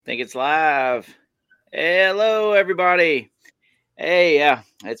Think it's live. Hello, everybody. Hey, yeah,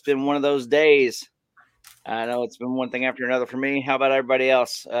 it's been one of those days. I know it's been one thing after another for me. How about everybody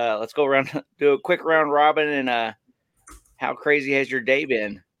else? Let's go around, do a quick round robin, and how crazy has your day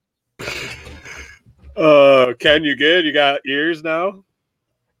been? Ken, you good? You got ears now?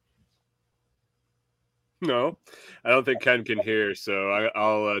 No, I don't think Ken can hear, so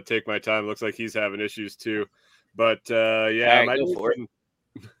I'll take my time. Looks like he's having issues too, but All yeah, right, go for it.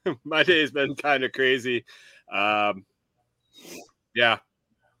 my day's been kind of crazy. Um, yeah,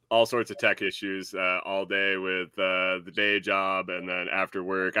 all sorts of tech issues all day with the day job, and then after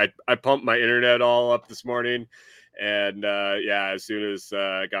work, I pumped my internet all up this morning. And yeah, as soon as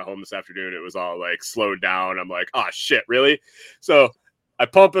I got home this afternoon, it was all like slowed down. I'm like, oh shit, really? So I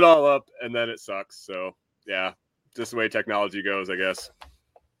pump it all up, and then it sucks. So yeah, just the way technology goes, I guess.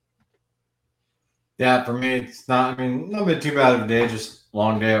 Yeah, for me, it's not. I mean, not been too bad of a day. Just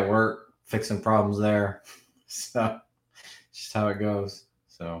long day at work, fixing problems there. So, just how it goes.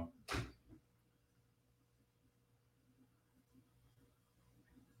 So,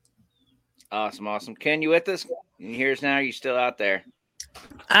 Awesome. Ken, you with us? Can you hear us now? Are you still out there?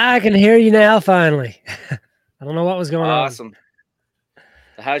 I can hear you now, finally. I don't know what was going on. Awesome.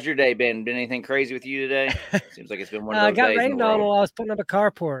 So how's your day been? Been anything crazy with you today? Seems like it's been one of I those got days in rained the on world. while I was putting up a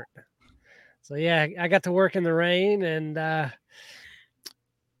carport. So yeah, I got to work in the rain, and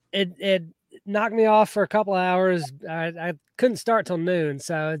it knocked me off for a couple of hours. I couldn't start till noon,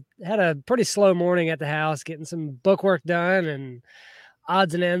 so I had a pretty slow morning at the house, getting some book work done and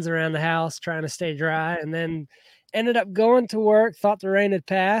odds and ends around the house, trying to stay dry, and then ended up going to work. Thought the rain had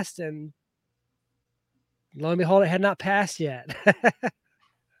passed, and lo and behold, it had not passed yet.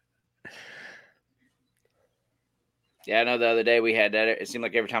 Yeah, I know the other day we had that. It seemed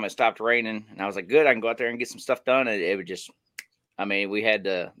like every time it stopped raining, and I was like, good, I can go out there and get some stuff done. And it would just, I mean, we had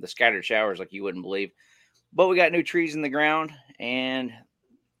the scattered showers like you wouldn't believe. But we got new trees in the ground, and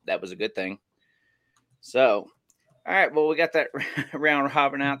that was a good thing. So, all right, well, we got that round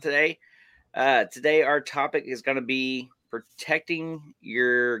robin out today. Today, our topic is going to be protecting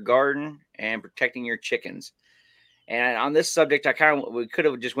your garden and protecting your chickens. And on this subject, we could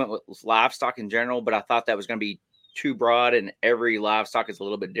have just went with livestock in general, but I thought that was going to be too broad, and every livestock is a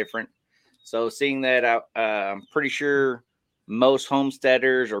little bit different. So, seeing that, I'm pretty sure most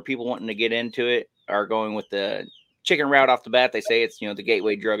homesteaders or people wanting to get into it are going with the chicken route off the bat. They say it's the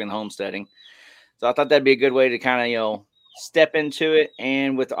gateway drug in homesteading. So I thought that'd be a good way to kind of step into it,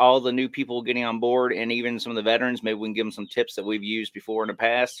 and with all the new people getting on board, and even some of the veterans, maybe we can give them some tips that we've used before in the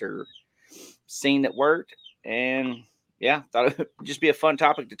past or seen that worked. And yeah, thought it would just be a fun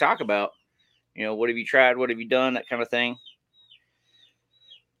topic to talk about. What have you tried? What have you done? That kind of thing.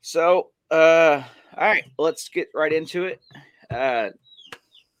 So, all right, let's get right into it. I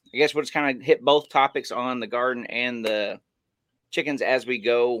guess we'll just kind of hit both topics on the garden and the chickens as we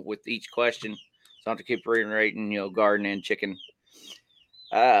go with each question. So I have to keep reiterating, garden and chicken.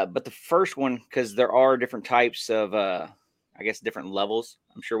 But the first one, because there are different types of, I guess, different levels.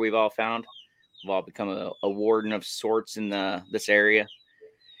 I'm sure we've all found. We've all become a warden of sorts in this area.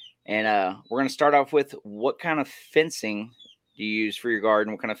 And we're going to start off with, what kind of fencing do you use for your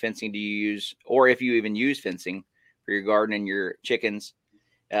garden? What kind of fencing do you use? Or if you even use fencing for your garden and your chickens?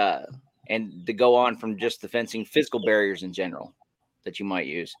 And to go on from just the fencing, physical barriers in general that you might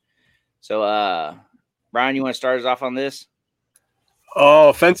use. So, Brian, you want to start us off on this?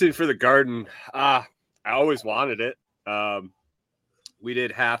 Oh, fencing for the garden. I always wanted it. We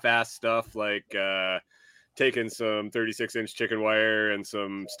did half-ass stuff like taking some 36-inch chicken wire and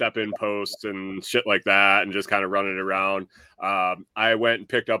some step-in posts and shit like that, and just kind of running it around. I went and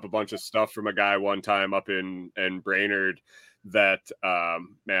picked up a bunch of stuff from a guy one time up in Brainerd. That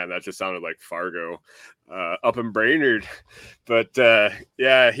man, that just sounded like Fargo, up in Brainerd. But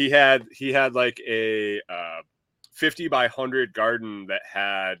yeah, he had like a 50 by 100 garden that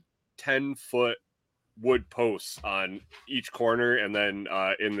had 10-foot wood posts on each corner, and then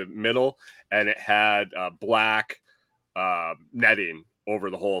in the middle, and it had black netting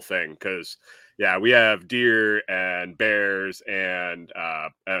over the whole thing, because yeah, we have deer and bears and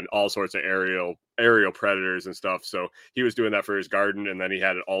all sorts of aerial predators and stuff. So he was doing that for his garden, and then he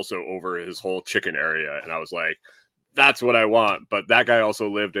had it also over his whole chicken area, and I was like, that's what I want. But that guy also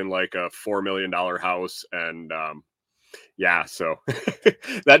lived in like a $4 million house, and yeah, so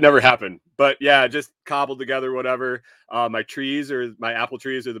that never happened. But yeah, just cobbled together whatever. My apple trees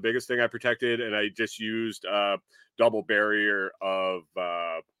are the biggest thing I protected, and I just used double barrier of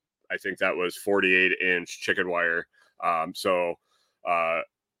I think that was 48-inch chicken wire. So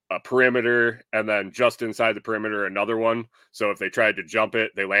a perimeter, and then just inside the perimeter, another one. So if they tried to jump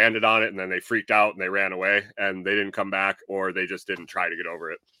it, they landed on it, and then they freaked out and they ran away, and they didn't come back, or they just didn't try to get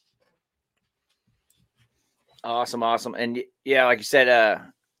over it. Awesome. And yeah, like you said,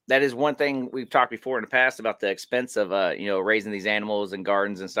 that is one thing we've talked before in the past about the expense of, raising these animals and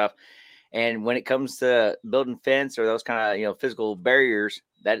gardens and stuff. And when it comes to building fence or those kind of, physical barriers,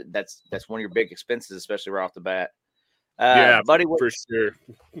 that's one of your big expenses, especially right off the bat. Yeah, buddy, for sure.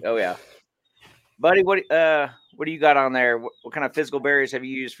 Oh yeah, buddy, what do you got on there? What kind of physical barriers have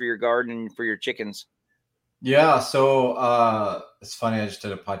you used for your garden and for your chickens? Yeah, so it's funny. I just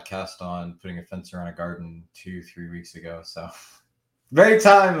did a podcast on putting a fence around a garden 2-3 weeks ago. So very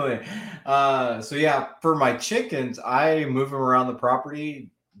timely. So yeah, for my chickens, I move them around the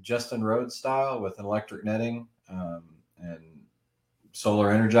property Justin Rhodes style with an electric netting and solar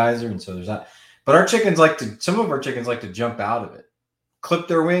energizer. And so there's that. But some of our chickens like to jump out of it, clip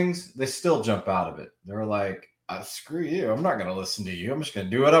their wings. They still jump out of it. They're like, screw you. I'm not going to listen to you. I'm just going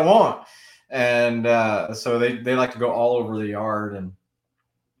to do what I want. And so they like to go all over the yard. And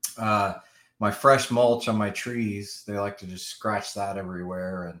my fresh mulch on my trees, they like to just scratch that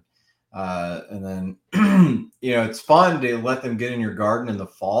everywhere. And then, it's fun to let them get in your garden in the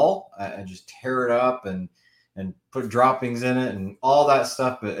fall and just tear it up and put droppings in it and all that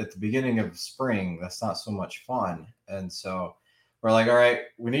stuff. But at the beginning of spring, that's not so much fun. And so we're like, all right,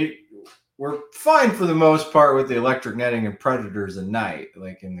 we're fine for the most part with the electric netting and predators at night,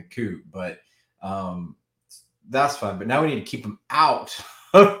 like in the coop, but that's fun. But now we need to keep them out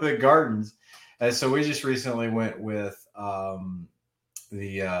of the gardens. And so we just recently went with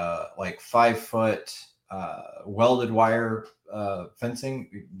the 5-foot welded wire fencing.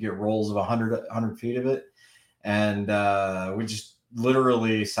 You get rolls of 100 feet of it. And we just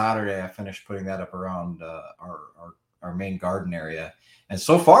literally Saturday, I finished putting that up around our main garden area. And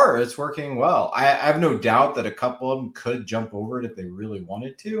so far it's working well. I have no doubt that a couple of them could jump over it if they really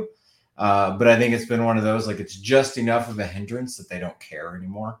wanted to. But I think it's been one of those, like, it's just enough of a hindrance that they don't care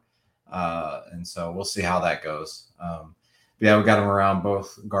anymore. And so we'll see how that goes. But yeah, we got them around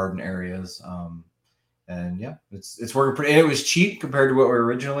both garden areas. And yeah, it's working pretty. And it was cheap compared to what we were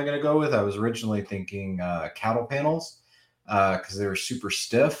originally going to go with. I was originally thinking cattle panels because they were super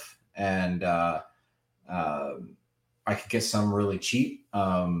stiff, and I could get some really cheap,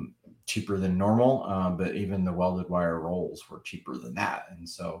 cheaper than normal. But even the welded wire rolls were cheaper than that, and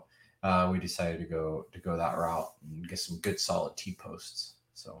so we decided to go that route and get some good solid T-posts.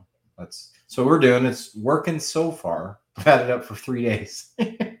 So that's what we're doing. It's working so far. I've had it up for 3 days.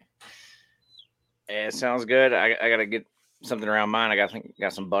 Yeah, it sounds good. I got to get something around mine. I got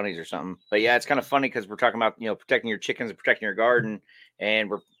some bunnies or something. But yeah, it's kind of funny because we're talking about, protecting your chickens and protecting your garden. And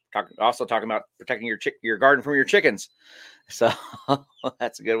we're also talking about protecting your garden from your chickens. So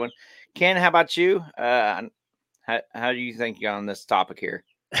that's a good one. Ken, how about you? How do you think on this topic here?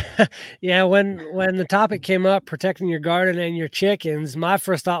 Yeah, when the topic came up, protecting your garden and your chickens, my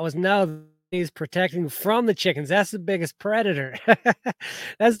first thought was, no, he's protecting from the chickens. That's the biggest predator.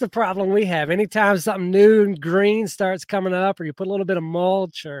 That's the problem we have. Anytime something new and green starts coming up, or you put a little bit of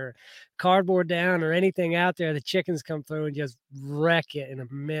mulch or cardboard down or anything out there, the chickens come through and just wreck it in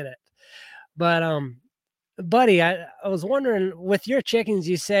a minute. But buddy, I was wondering, with your chickens,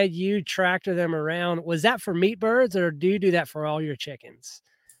 you said you tractor them around. Was that for meat birds, or do you do that for all your chickens?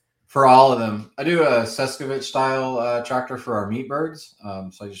 For all of them. I do a Seskovich style tractor for our meat birds.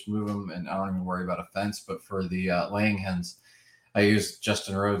 So I just move them and I don't even worry about a fence. But for the laying hens, I use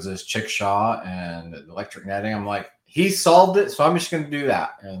Justin Rhodes' chickshaw and electric netting. I'm like, he solved it, so I'm just going to do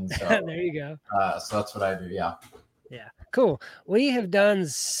that. And so there you go. So that's what I do. Yeah. Yeah. Cool. We have done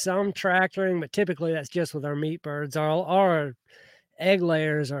some tractoring, but typically that's just with our meat birds. Our egg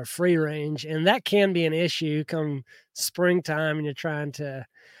layers are free range, and that can be an issue come springtime and you're trying to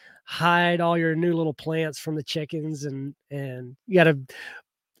hide all your new little plants from the chickens, and you got to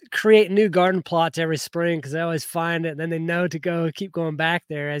create new garden plots every spring because they always find it, and then they know to keep going back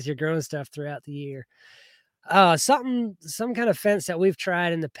there as you're growing stuff throughout the year. Some kind of fence that we've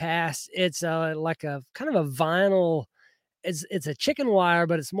tried in the past, it's like a kind of a vinyl. It's a chicken wire,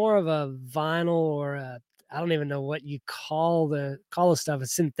 but it's more of a vinyl, or I don't even know what you call the stuff, a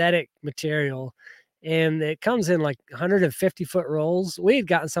synthetic material. And it comes in like 150-foot rolls. We had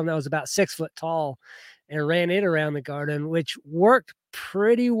gotten something that was about 6 foot tall and ran it around the garden, which worked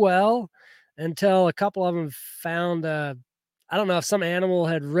pretty well until a couple of them found, I don't know if some animal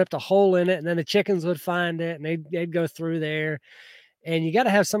had ripped a hole in it, and then the chickens would find it and they'd go through there. And you got to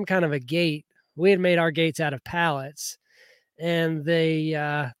have some kind of a gate. We had made our gates out of pallets, and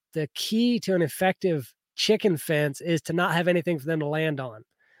the key to an effective chicken fence is to not have anything for them to land on.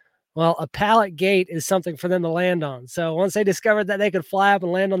 Well, a pallet gate is something for them to land on. So once they discovered that they could fly up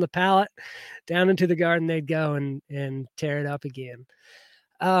and land on the pallet, down into the garden they'd go and tear it up again.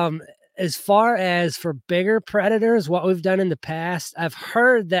 As far as for bigger predators, what we've done in the past, I've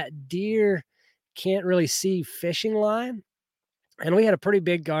heard that deer can't really see fishing line. And we had a pretty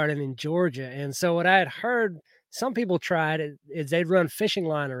big garden in Georgia. And so what I had heard some people tried is they'd run fishing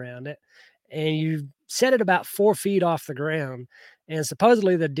line around it, and you set it about 4 feet off the ground. And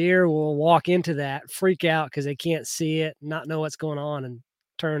supposedly the deer will walk into that, freak out because they can't see it, not know what's going on, and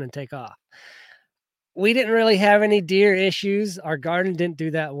turn and take off. We didn't really have any deer issues. Our garden didn't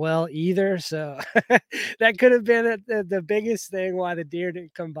do that well either. So that could have been the biggest thing why the deer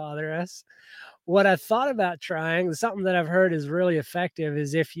didn't come bother us. What I thought about trying, something that I've heard is really effective,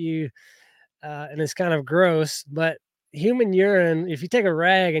 is if you, and it's kind of gross, but human urine, if you take a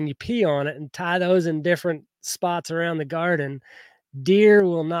rag and you pee on it and tie those in different spots around the garden, deer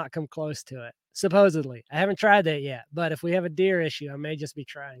will not come close to it. Supposedly. I haven't tried that yet, but if we have a deer issue, I may just be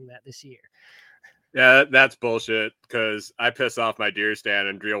trying that this year. Yeah, that's bullshit because I piss off my deer stand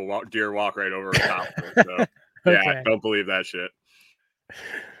and deer walk right over the top of it. So, Okay. yeah, don't believe that shit.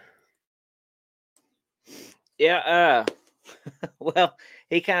 Yeah. Well,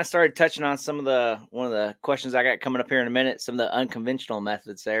 he kind of started touching on one of the questions I got coming up here in a minute, some of the unconventional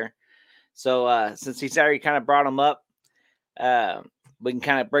methods there. So since he's already kind of brought them up, we can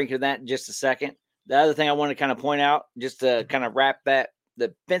kind of break to that in just a second. The other thing I want to kind of point out, just to kind of wrap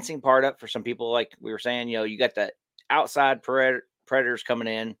the fencing part up for some people, like we were saying, you got the outside predators coming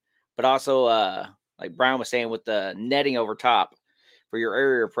in, but also like Brian was saying, with the netting over top for your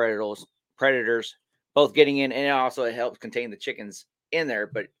area predators both getting in, and also it helps contain the chickens in there.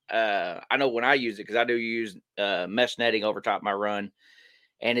 But I know when I use it, because I do use mesh netting over top my run,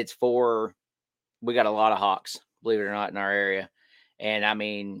 and we got a lot of hawks, believe it or not, in our area. And I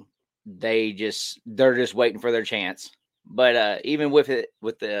mean, they're just waiting for their chance. But even with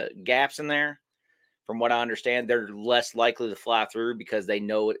the gaps in there, from what I understand, they're less likely to fly through because they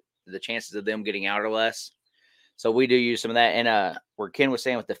know the chances of them getting out are less. So we do use some of that. And where Ken was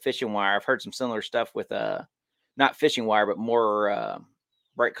saying with the fishing wire, I've heard some similar stuff with not fishing wire, but more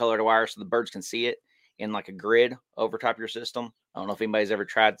bright colored wire so the birds can see it in like a grid over top of your system. I don't know if anybody's ever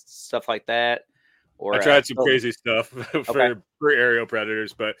tried stuff like that. Or I tried some crazy stuff for aerial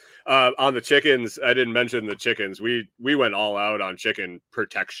predators, but on the chickens, I didn't mention the chickens. We went all out on chicken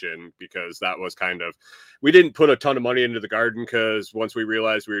protection because that was we didn't put a ton of money into the garden because once we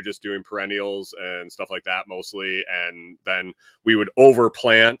realized we were just doing perennials and stuff like that mostly, and then we would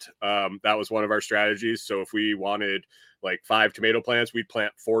overplant. That was one of our strategies. So if we wanted like 5 tomato plants, we'd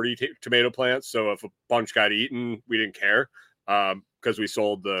plant 40 tomato plants. So if a bunch got eaten, we didn't care. Because we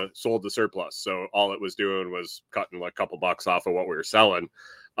sold the surplus, so all it was doing was cutting like a couple bucks off of what we were selling.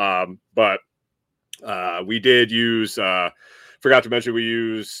 But we did use forgot to mention we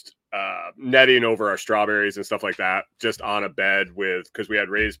used netting over our strawberries and stuff like that, just on a bed because we had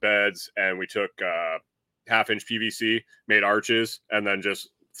raised beds, and we took 1/2-inch PVC, made arches, and then just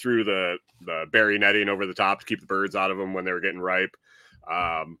threw the berry netting over the top to keep the birds out of them when they were getting ripe.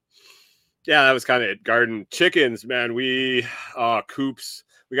 Yeah, that was kind of it. Garden chickens, man. Coops.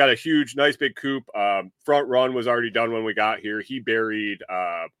 We got a huge, nice big coop. Front run was already done when we got here. He buried,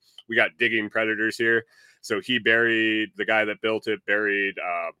 we got digging predators here. So the guy that built it buried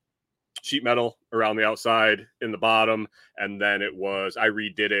sheet metal around the outside in the bottom. And then I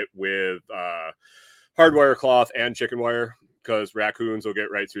redid it with hardwire cloth and chicken wire, because raccoons will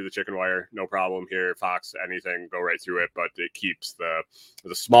get right through the chicken wire. No problem here. Fox, anything, go right through it. But it keeps the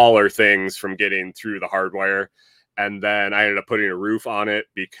smaller things from getting through the hardwire. And then I ended up putting a roof on it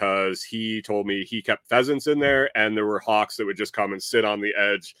because he told me he kept pheasants in there, and there were hawks that would just come and sit on the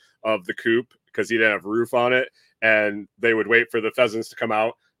edge of the coop because he didn't have a roof on it. And they would wait for the pheasants to come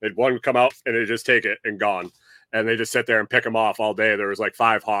out. One would come out and they'd just take it and gone. And they just sit there and pick them off all day. There was like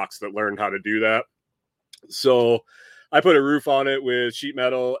 5 hawks that learned how to do that. So I put a roof on it with sheet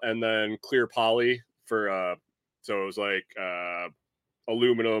metal and then clear poly so it was like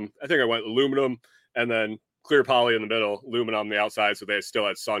aluminum. I think I went aluminum and then clear poly in the middle, aluminum on the outside, so they still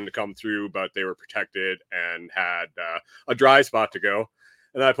had sun to come through, but they were protected and had a dry spot to go.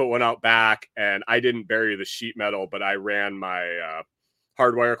 And then I put one out back, and I didn't bury the sheet metal, but I ran my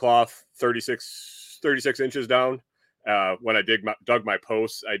hardwire cloth 36 inches down. When I dug my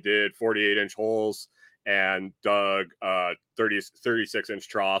posts, I did 48-inch holes and dug 36-inch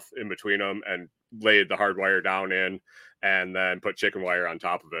trough in between them and laid the hardwire down in, and then put chicken wire on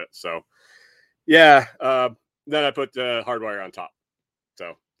top of it. So yeah, then I put the hardwire on top.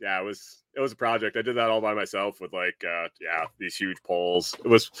 So yeah, it was a project. I did that all by myself with like these huge poles. It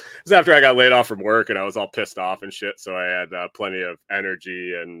was after I got laid off from work and I was all pissed off and shit. So I had plenty of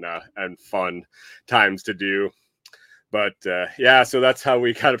energy and fun times to do. But so that's how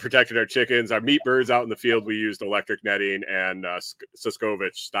we kind of protected our chickens. Our meat birds out in the field, we used electric netting and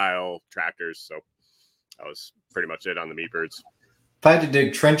Suscovich style tractors. So that was pretty much it on the meat birds. If I had to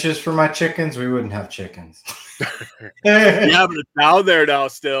dig trenches for my chickens, we wouldn't have chickens. Yeah, but it's down there now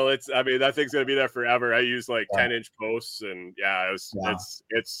still. That thing's going to be there forever. I use like 10-inch posts and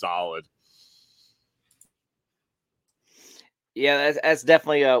it's solid. Yeah, that's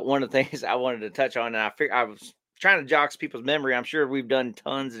definitely one of the things I wanted to touch on. And I was trying to jog people's memory. I'm sure we've done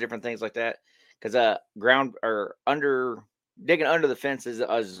tons of different things like that because digging under the fence is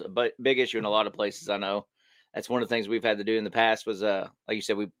a big issue in a lot of places. I know that's one of the things we've had to do in the past was like you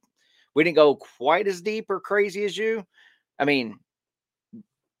said, we didn't go quite as deep or crazy as you. I mean,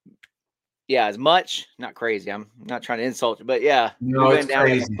 yeah, as much, not crazy. I'm not trying to insult you, but yeah, no, we went down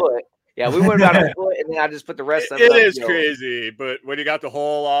a foot. Yeah, we went about a foot, and then I just put the rest of it. It is crazy, but when you got the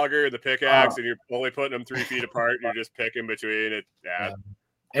whole auger, the pickaxe, and you're only putting them 3 feet apart, and you're just picking between it. Yeah,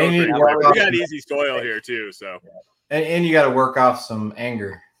 and we got easy soil here too, so and you got to work off some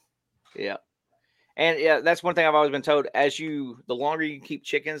anger. Yeah, and yeah, that's one thing I've always been told. The longer you keep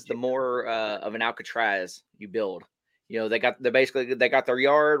chickens, the more of an Alcatraz you build. They got their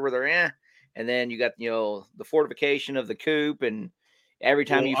yard where they're and then you got the fortification of the coop and. Every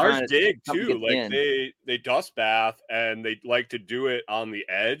time you ours find dig too, like they dust bath and they like to do it on the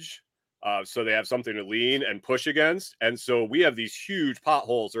edge, so they have something to lean and push against. And so we have these huge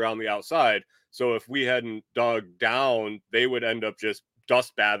potholes around the outside. So if we hadn't dug down, they would end up just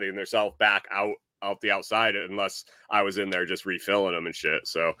dust bathing themselves back out the outside unless I was in there just refilling them and shit.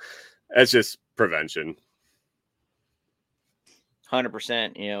 So it's just prevention.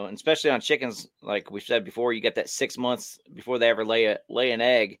 100%, and especially on chickens, like we said before, you get that 6 months before they ever lay an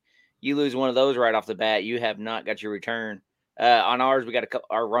egg. You lose one of those right off the bat, you have not got your return. On ours, we got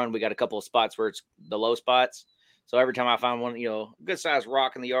a couple of spots where it's the low spots. So every time I find one, good sized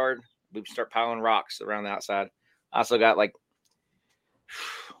rock in the yard, we start piling rocks around the outside. I also got like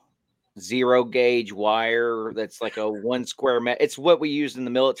 0 gauge wire that's like a 1 square meter. It's what we used in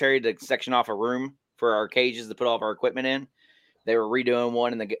the military to section off a room for our cages to put all of our equipment in. They were redoing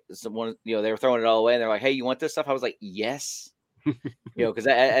one, and they were throwing it all away. And they're like, "Hey, you want this stuff?" I was like, "Yes," because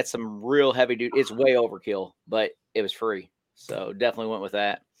that's some real heavy duty. It's way overkill, but it was free, so definitely went with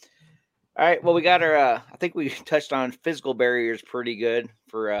that. All right, well, we got our. I think we touched on physical barriers pretty good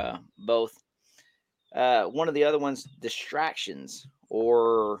for both. One of the other ones, distractions,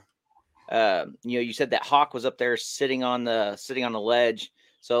 or you said that hawk was up there sitting on the ledge.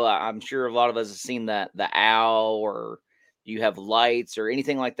 So I'm sure a lot of us have seen the owl or. Do you have lights or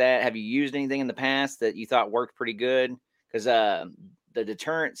anything like that? Have you used anything in the past that you thought worked pretty good? Because the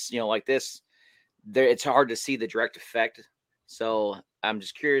deterrents, like this, it's hard to see the direct effect. So I'm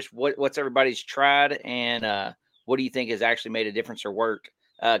just curious, what's everybody's tried, and what do you think has actually made a difference or worked?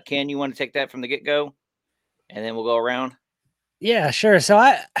 Ken, you want to take that from the get-go, and then we'll go around? Yeah, sure.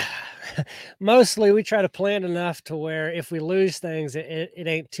 So mostly we try to plan enough to where if we lose things, it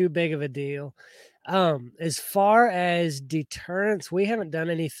ain't too big of a deal. As far as deterrence, we haven't done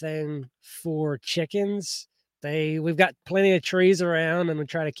anything for chickens. We've got plenty of trees around, and we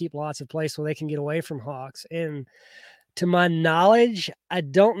try to keep lots of place where they can get away from hawks. And to my knowledge, I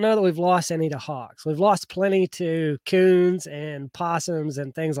don't know that we've lost any to hawks. We've lost plenty to coons and possums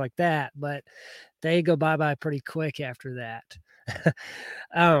and things like that, but they go bye-bye pretty quick after that.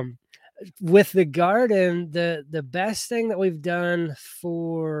 With the garden, the best thing that we've done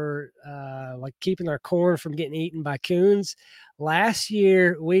for like keeping our corn from getting eaten by coons, last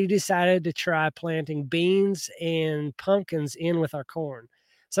year we decided to try planting beans and pumpkins in with our corn.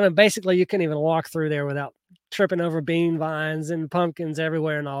 So basically you couldn't even walk through there without tripping over bean vines and pumpkins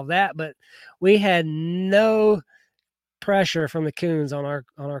everywhere and all that. But we had no pressure from the coons on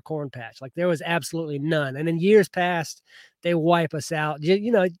our corn patch. Like there was absolutely none. And in years past, they wipe us out.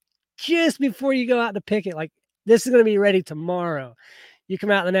 Just before you go out to pick it, like this is going to be ready tomorrow. You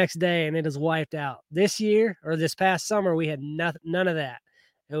come out the next day and it is wiped out. This year or this past summer, we had none of that.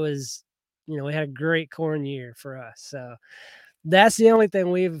 It was, we had a great corn year for us. So that's the only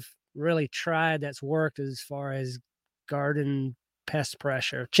thing we've really tried that's worked as far as garden pest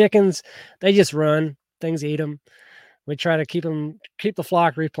pressure. Chickens, they just run, things eat them. We try to keep the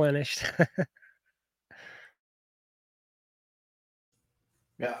flock replenished.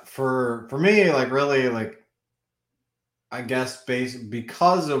 Yeah, for me, like really, like I guess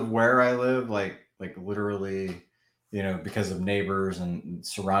because of where I live, like literally because of neighbors and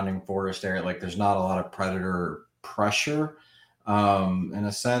surrounding forest area. Like there's not a lot of predator pressure in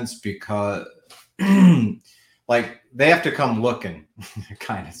a sense, because like they have to come looking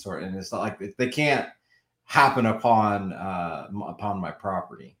kind of sort. And it's not like they can't happen upon my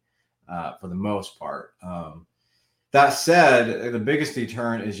property for the most part. That said, the biggest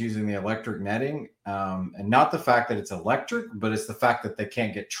deterrent is using the electric netting, and not the fact that it's electric, but it's the fact that they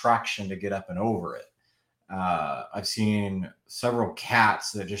can't get traction to get up and over it. I've seen several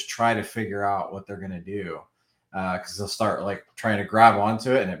cats that just try to figure out what they're going to do, because they'll start like trying to grab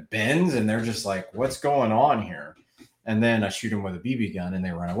onto it and it bends and they're just like, what's going on here? And then I shoot them with a BB gun and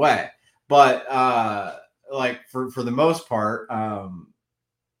they run away. But like for the most part,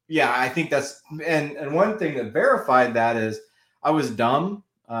 yeah, I think that's, and one thing that verified that is I was dumb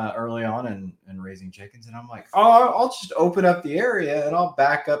early on in raising chickens, and I'm like, oh, I'll just open up the area and I'll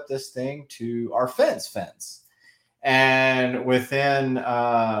back up this thing to our fence. And within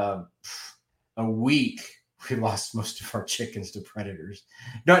a week, we lost most of our chickens to predators.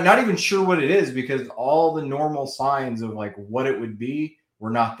 Not even sure what it is, because all the normal signs of like what it would be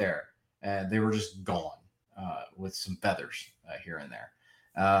were not there, and they were just gone with some feathers here and there.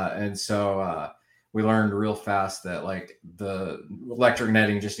 And so we learned real fast that like the electric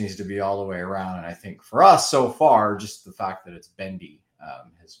netting just needs to be all the way around. And I think for us so far, just the fact that it's bendy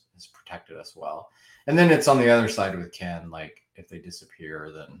has protected us well. And then it's on the other side with Ken, like if they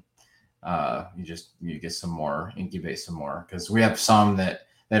disappear, then you get some more, incubate some more, because we have some that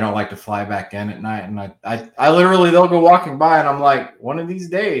they don't like to fly back in at night. And I literally, they'll go walking by and I'm like, one of these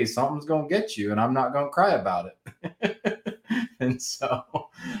days something's going to get you and I'm not going to cry about it. And so,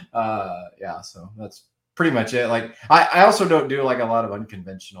 yeah, so that's pretty much it. Like I also don't do like a lot of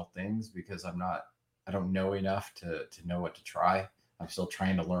unconventional things because I don't know enough to know what to try. I'm still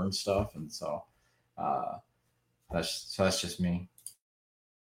trying to learn stuff. And so, that's just me.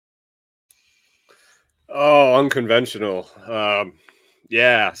 Oh, unconventional.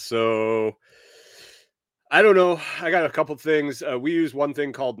 Yeah. So I don't know. I got a couple things. We use one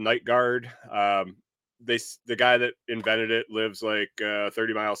thing called Night Guard. The guy that invented it lives like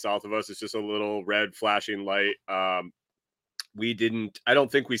 30 miles south of us. It's just a little red flashing light. I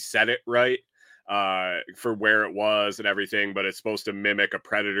don't think we set it right for where it was and everything, but it's supposed to mimic a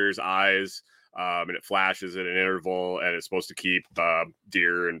predator's eyes. And it flashes at an interval, and it's supposed to keep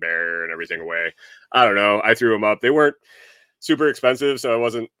deer and bear and everything away. I don't know. I threw them up. They weren't super expensive, so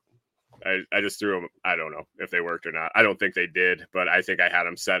I just threw them. I don't know if they worked or not. I don't think they did, but I think I had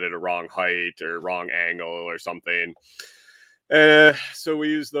them set at a wrong height or wrong angle or something. So we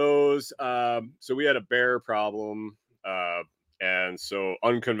used those. So we had a bear problem. And so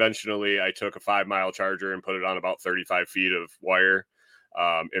unconventionally, I took a 5-mile charger and put it on about 35 feet of wire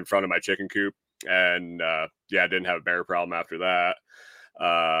in front of my chicken coop. And yeah, I didn't have a bear problem after that.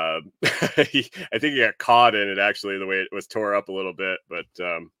 I think he got caught in it, actually, the way it was tore up a little bit. But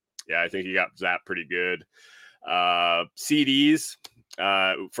yeah, I think he got zapped pretty good. CDs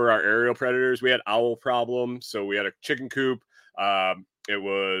for our aerial predators. We had owl problem. So we had a chicken coop. It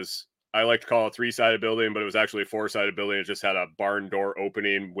was, I like to call it a 3-sided building, but it was actually a 4-sided building. It just had a barn door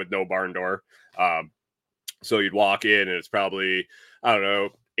opening with no barn door. So you'd walk in and it's probably, I don't know,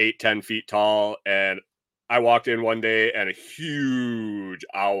 8-10 feet tall. And I walked in one day and a huge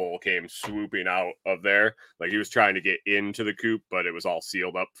owl came swooping out of there. Like he was trying to get into the coop, but it was all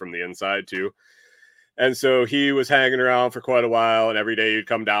sealed up from the inside too. And so he was hanging around for quite a while, and every day he'd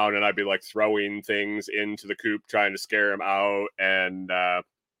come down and I'd be like throwing things into the coop, trying to scare him out. And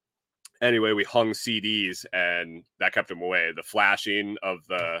anyway, we hung CDs and that kept him away. The flashing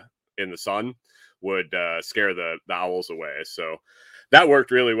in the sun would scare the owls away. So that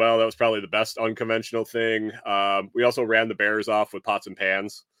worked really well. That was probably the best unconventional thing. We also ran the bears off with pots and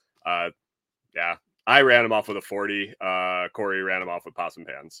pans. Yeah, I ran them off with a 40. Corey ran them off with pots and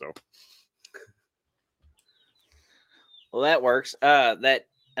pans. So, well, that works. I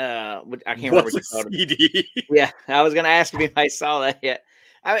can't remember what you called it. Yeah, I was going to ask if I saw that yet.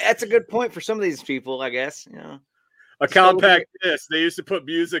 I mean, that's a good point for some of these people, I guess. You know, a compact disc. They used to put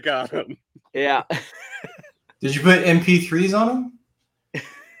music on them. Yeah. Did you put MP3s on them?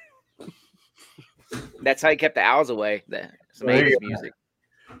 That's how he kept the owls away. Some 80s music.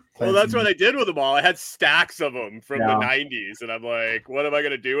 Well, that's what I did with them all. I had stacks of them from the 90s, and I'm like, what am I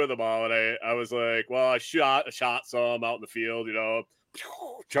going to do with them all? And I was like, well, I shot some out in the field, you know,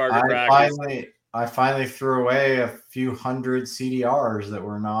 charger practice. I finally threw away a few hundred CDRs that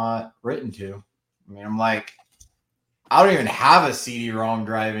were not written to. I mean, I'm like, I don't even have a CD-ROM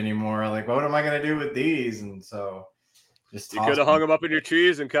drive anymore. Like, what am I going to do with these? And so just you could have hung them up in your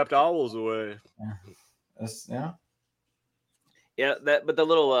trees and kept owls away. Yeah. Yeah, but the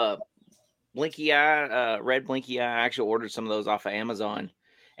little blinky eye, red blinky eye, I actually ordered some of those off of Amazon.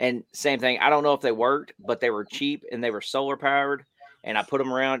 And same thing. I don't know if they worked, but they were cheap and they were solar powered. And I put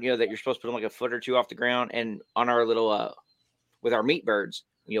them around, that you're supposed to put them like a foot or two off the ground. And on our little, with our meat birds,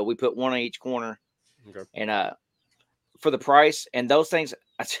 we put one on each corner. Okay. And for the price, and those things,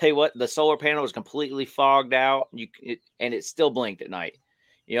 I tell you what, the solar panel was completely fogged out. And it still blinked at night.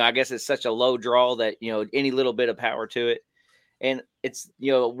 I guess it's such a low draw that, any little bit of power to it. And it's,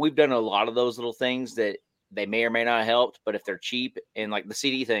 we've done a lot of those little things that they may or may not have helped, but if they're cheap and like the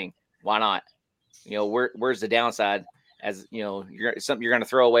CD thing, why not? Where's the downside? As something you're going to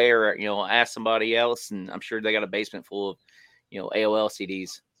throw away or, ask somebody else. And I'm sure they got a basement full of, AOL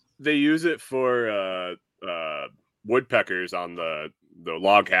CDs. They use it for woodpeckers on the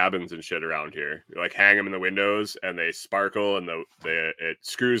log cabins and shit around here. Like hang them in the windows and they sparkle and it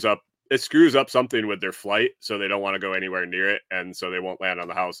screws up. It screws up something with their flight, so they don't want to go anywhere near it, and so they won't land on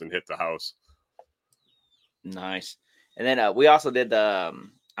the house and hit the house. Nice. And then we also did the.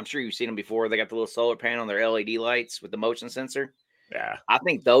 I'm sure you've seen them before. They got the little solar panel on their LED lights with the motion sensor. Yeah, I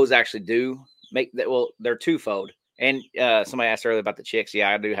think those actually do make that. Well, they're twofold. And somebody asked earlier about the chicks. Yeah,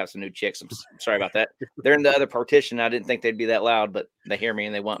 I do have some new chicks. I'm sorry about that. They're in the other partition. I didn't think they'd be that loud, but they hear me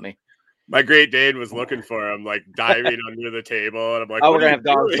and they want me. My Great Dane was looking for him, like diving under the table, and I'm like, "Oh, we're gonna have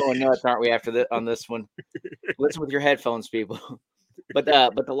dogs going nuts, aren't we?" After on this one, listen with your headphones, people. But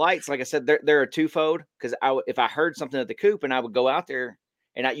the lights, like I said, they're a twofold because if I heard something at the coop and I would go out there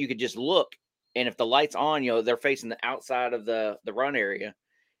and you could just look, and if the light's on, they're facing the outside of the run area.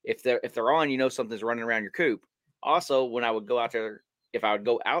 If they're on, something's running around your coop. Also, when I would go out there, if I would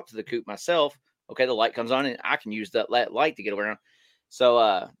go out to the coop myself, okay, the light comes on and I can use that light to get around.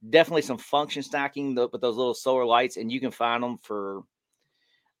 So definitely some function stacking with those little solar lights, and you can find them for.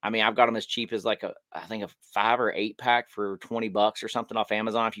 I mean, I've got them as cheap as I think a 5 or 8 pack for $20 or something off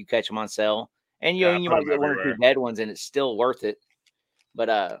Amazon if you catch them on sale. And you might get 1 or 2 dead ones, and it's still worth it. But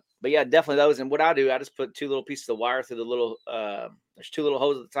yeah, definitely those. And what I do, I just put 2 little pieces of wire through the little. There's 2 little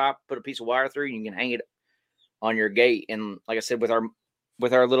holes at the top. Put a piece of wire through, and you can hang it on your gate. And like I said, with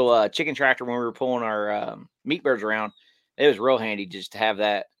our little chicken tractor when we were pulling our meat birds around. It was real handy just to have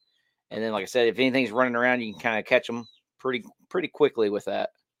that. And then, like I said, if anything's running around, you can kind of catch them pretty quickly with that.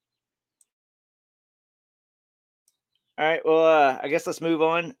 All right. Well, I guess let's move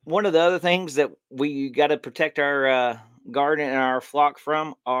on. One of the other things that we got to protect our garden and our flock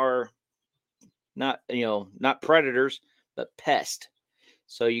from are not predators, but pests.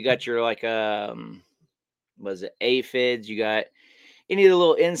 So you got your was it aphids? You got any of the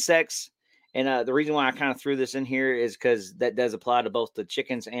little insects. And the reason why I kind of threw this in here is because that does apply to both the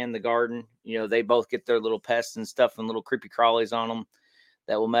chickens and the garden. They both get their little pests and stuff and little creepy crawlies on them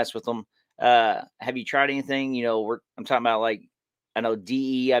that will mess with them. Have you tried anything? I'm talking about I know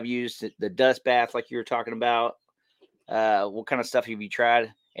DE I've used, the dust bath like you were talking about. What kind of stuff have you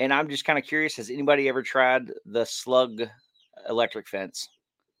tried? And I'm just kind of curious, has anybody ever tried the slug electric fence?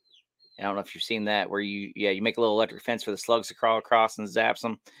 I don't know if you've seen that where you make a little electric fence for the slugs to crawl across and zaps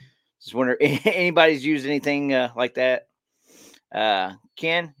them. Just wonder if anybody's used anything like that.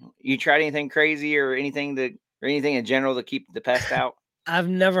 Ken, you tried anything crazy or anything in general to keep the pest out? I've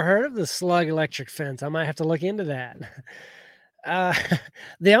never heard of the slug electric fence. I might have to look into that.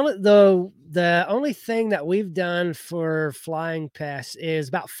 The only thing that we've done for flying pests is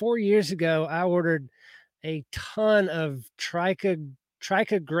about 4 years ago, I ordered a ton of trichogramma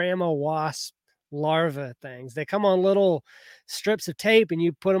wasp larva things. They come on little strips of tape and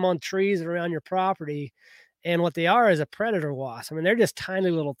you put them on trees around your property. And what they are is a predator wasp. I mean, they're just tiny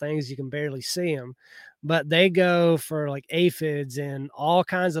little things. You can barely see them, but they go for like aphids and all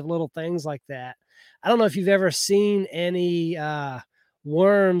kinds of little things like that. I don't know if you've ever seen any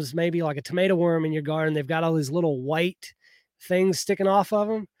worms, maybe like a tomato worm in your garden. They've got all these little white things sticking off of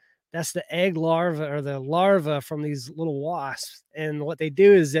them. That's the egg larva or the larva from these little wasps. And what they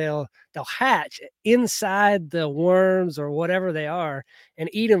do is they'll hatch inside the worms or whatever they are and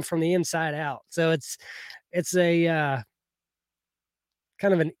eat them from the inside out. So it's a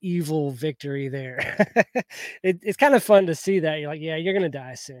kind of an evil victory there. It's kind of fun to see that. You're like, yeah, you're going to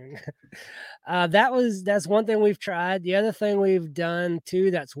die soon. That's one thing we've tried. The other thing we've done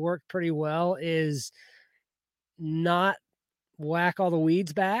too, that's worked pretty well is not whack all the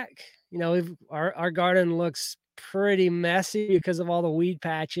weeds back. Our garden looks pretty messy because of all the weed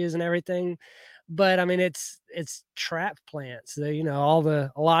patches and everything. But I mean, it's trap plants.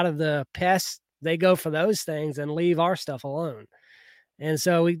 A lot of the pests, they go for those things and leave our stuff alone. And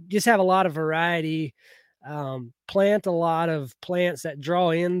so we just have a lot of variety, plant a lot of plants that draw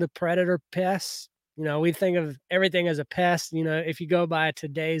in the predator pests, We think of everything as a pest. If you go by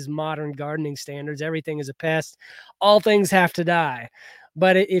today's modern gardening standards, everything is a pest. All things have to die.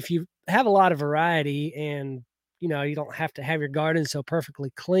 But if you have a lot of variety and, you don't have to have your garden so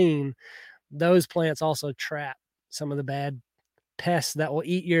perfectly clean, those plants also trap some of the bad pests that will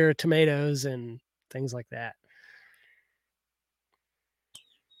eat your tomatoes and things like that.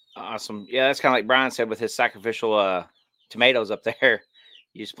 Awesome. Yeah, that's kind of like Brian said with his sacrificial tomatoes up there.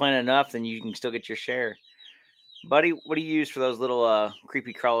 You just plant enough, then you can still get your share. Buddy, what do you use for those little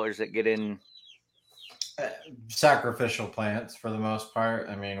creepy crawlers that get in? Sacrificial plants for the most part.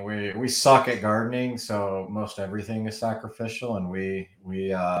 I mean, we suck at gardening, so most everything is sacrificial, and we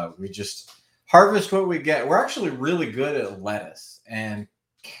just harvest what we get. We're actually really good at lettuce and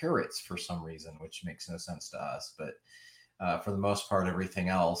carrots for some reason, which makes no sense to us. But for the most part, everything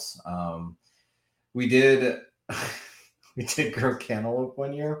else, we did we did grow cantaloupe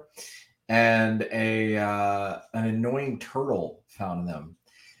one year, and an annoying turtle found them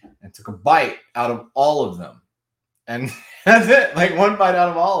and took a bite out of all of them, and that's it. Like one bite out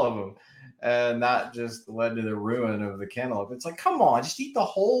of all of them, and that just led to the ruin of the cantaloupe. It's like, come on, just eat the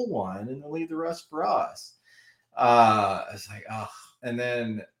whole one and then leave the rest for us. It's like, oh, and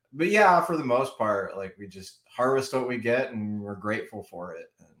then, but yeah, for the most part, like we just harvest what we get, and we're grateful for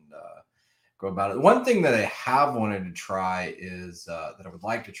it, and go about it. One thing that I have wanted to try is that I would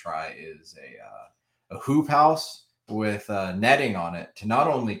like to try is a hoop house with netting on it to not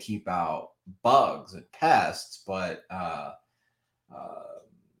only keep out bugs and pests, but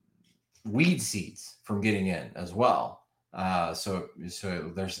weed seeds from getting in as well. So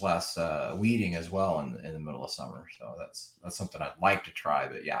there's less weeding as well in the middle of summer. So that's something I'd like to try.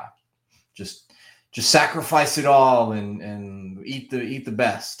 But yeah, just sacrifice it all and eat the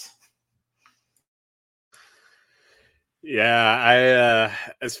best. Yeah, I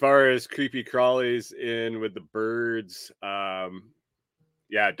as far as creepy crawlies in with the birds,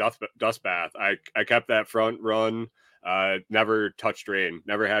 yeah, dust bath. I kept that front run. Never touched rain.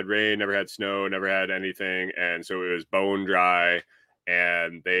 Never had rain. Never had snow. Never had anything. And so it was bone dry.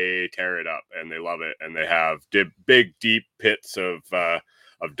 And they tear it up and they love it. And they have big deep pits of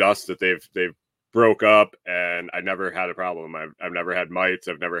dust that they've broke up. And I never had a problem. I've never had mites.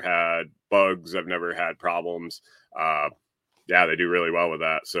 I've never had bugs. I've never had problems. Yeah, they do really well with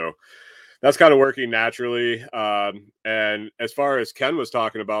that. So that's kind of working naturally. And as far as Ken was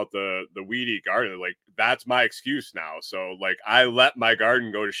talking about the weedy garden, like that's my excuse now. So like I let my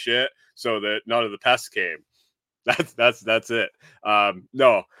garden go to shit so that none of the pests came. That's it.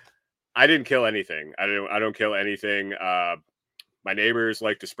 No, I didn't kill anything. I don't kill anything. My neighbors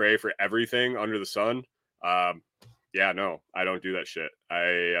like to spray for everything under the sun. Yeah, no, I don't do that shit.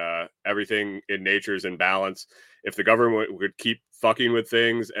 Everything in nature is in balance. If the government would keep fucking with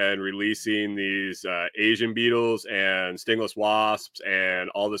things and releasing these Asian beetles and stingless wasps and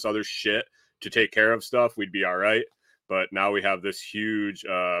all this other shit to take care of stuff, we'd be all right. But now we have this huge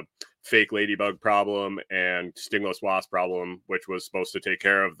fake ladybug problem and stingless wasp problem, which was supposed to take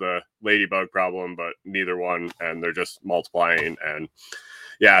care of the ladybug problem, but neither one, and they're just multiplying. And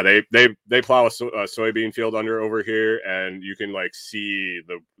yeah, they plow a soybean field over here, and you can like see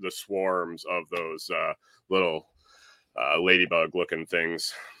the swarms of those little ladybug looking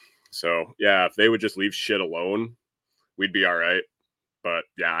things. So yeah, if they would just leave shit alone, we'd be all right. But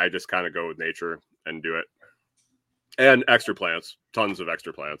yeah, I just kind of go with nature and do it. And extra plants, tons of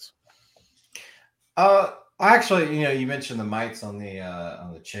extra plants. Actually, you mentioned the mites on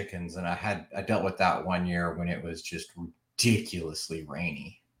the chickens, and I dealt with that one year when it was just ridiculously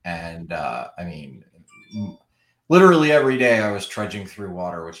rainy, and I mean, literally every day I was trudging through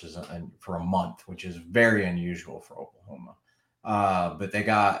water, which is for a month, which is very unusual for Oklahoma. But they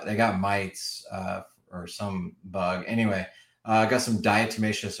got mites or some bug. Anyway, I got some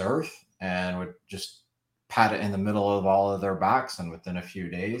diatomaceous earth and would just pat it in the middle of all of their backs, and within a few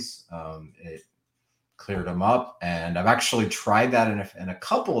days, it cleared them up. And I've actually tried that in a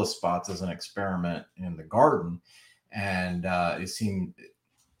couple of spots as an experiment in the garden, and it seems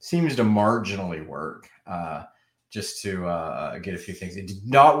to marginally work. Just to get a few things. It did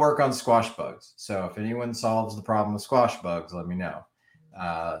not work on squash bugs. So if anyone solves the problem with squash bugs, let me know.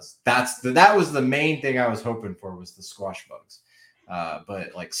 That was the main thing I was hoping for, was the squash bugs.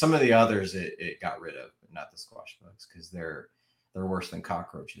 But like some of the others, it got rid of, but not the squash bugs, because they're worse than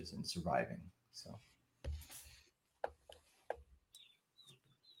cockroaches in surviving. So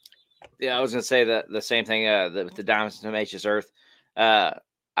yeah, I was gonna say the same thing. The diatomaceous earth.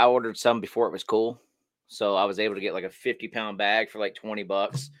 I ordered some before it was cool. So I was able to get like a 50-pound bag for like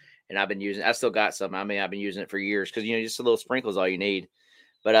 $20, and I've been using. I still got some. I mean, I've been using it for years because just a little sprinkle is all you need.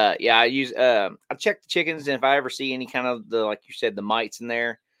 But yeah, I check the chickens, and if I ever see any kind of like you said, the mites in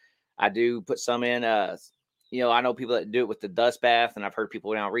there, I do put some in. I know people that do it with the dust bath, and I've heard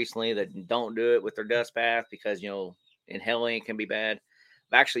people now recently that don't do it with their dust bath because inhaling can be bad.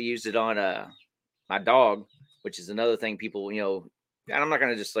 I've actually used it on my dog, which is another thing people, and I'm not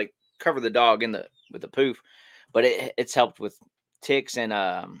gonna just like cover the dog with the poof, but it's helped with ticks and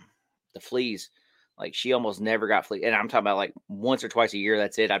the fleas. Like she almost never got flea, and I'm talking about like once or twice a year.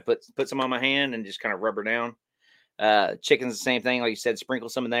 That's it. I put some on my hand and just kind of rub her down. Chickens, the same thing. Like you said, sprinkle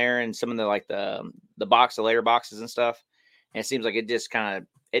some in there and some of the layer boxes and stuff. And it seems like it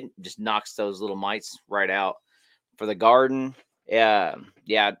just knocks those little mites right out. For the garden, yeah,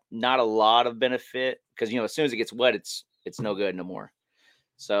 not a lot of benefit because as soon as it gets wet, it's no good no more.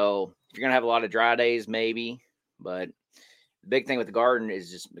 So if you're gonna have a lot of dry days, maybe, but the big thing with the garden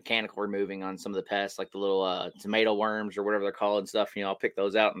is just mechanical removing on some of the pests, like the little tomato worms or whatever they're called and stuff. I'll pick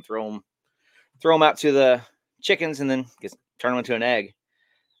those out and throw them out to the chickens and then turn them into an egg.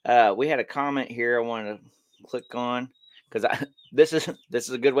 We had a comment here I wanted to click on because this is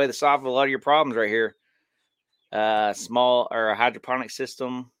a good way to solve a lot of your problems right here. Small or a hydroponic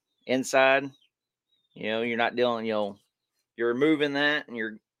system inside. You're not dealing. You're removing that and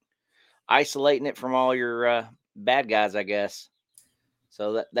you're isolating it from all your bad guys, I guess.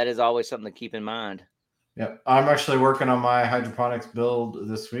 So that is always something to keep in mind. Yeah, I'm actually working on my hydroponics build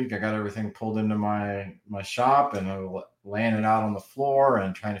this week. I got everything pulled into my shop and I'm laying it out on the floor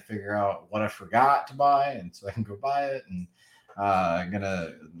and trying to figure out what I forgot to buy, and so I can go buy it. And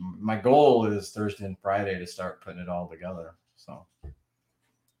my goal is Thursday and Friday to start putting it all together. So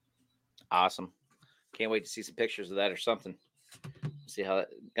awesome! Can't wait to see some pictures of that or something. See how that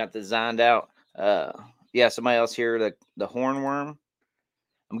got designed out. Yeah, somebody else here, the hornworm.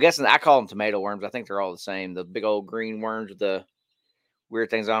 I'm guessing I call them tomato worms. I think they're all the same. The big old green worms with the weird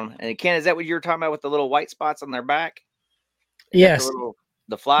things on them. And Ken, is that what you were talking about with the little white spots on their back? Yes.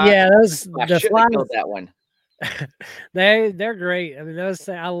 The fly. Yeah, those I the should flies. have killed that one. They're great. I mean,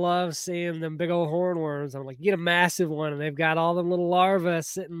 I love seeing them big old hornworms. I'm like, get a massive one, and they've got all them little larvae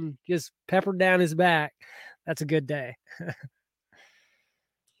sitting just peppered down his back. That's a good day.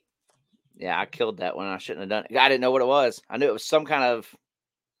 Yeah, I killed that one. I shouldn't have done it. I didn't know what it was. I knew it was some kind of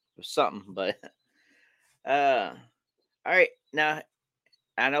something, but all right. Now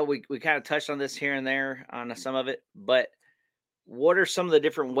I know we kind of touched on this here and there on some of it, but what are some of the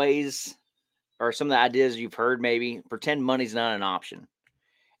different ways or some of the ideas you've heard? Maybe pretend money's not an option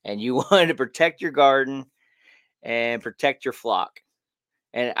and you want to protect your garden and protect your flock.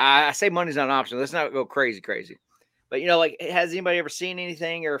 And I say money's not an option. Let's not go crazy. But like, has anybody ever seen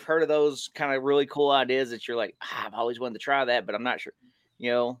anything or heard of those kind of really cool ideas that you're like, I've always wanted to try that, but I'm not sure,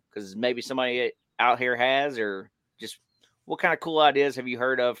 because maybe somebody out here has, or just what kind of cool ideas have you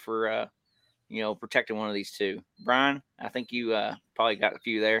heard of for, protecting one of these two? Brian, I think you probably got a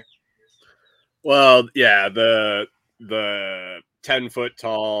few there. Well, yeah, the 10-foot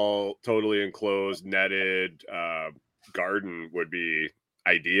tall, totally enclosed, netted garden would be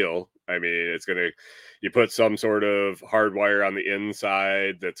ideal. I mean, you put some sort of hardwire on the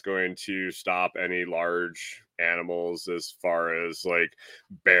inside that's going to stop any large animals as far as like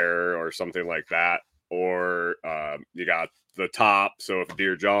bear or something like that. Or you got the top, so if a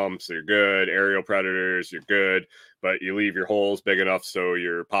deer jumps, you're good. Aerial predators, you're good. But you leave your holes big enough so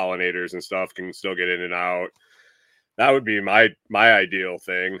your pollinators and stuff can still get in and out. That would be my ideal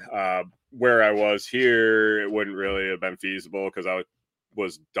thing. Where I was here, it wouldn't really have been feasible because I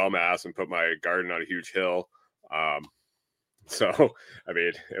was dumbass and put my garden on a huge hill. So, I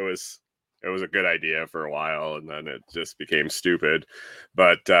mean, it was a good idea for a while, and then it just became stupid.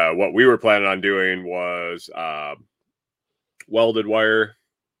 But what we were planning on doing was welded wire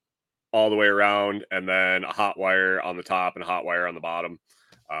all the way around, and then a hot wire on the top and a hot wire on the bottom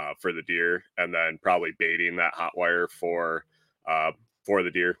for the deer, and then probably baiting that hot wire for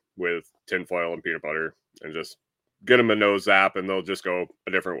the deer with tinfoil and peanut butter, and just get them a nose zap, and they'll just go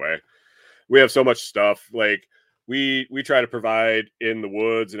a different way. We have so much stuff. Like we try to provide in the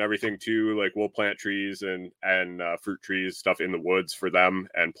woods and everything too. Like we'll plant trees and fruit trees, stuff in the woods for them,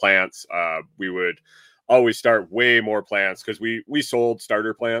 and plants. We would always start way more plants because we sold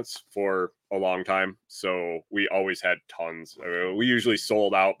starter plants for a long time. So we always had tons. I mean, we usually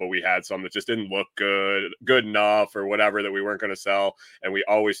sold out, but we had some that just didn't look good enough or whatever that we weren't going to sell. And we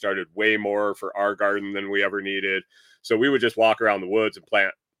always started way more for our garden than we ever needed. So we would just walk around the woods and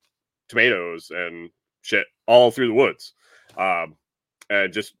plant tomatoes and shit all through the woods.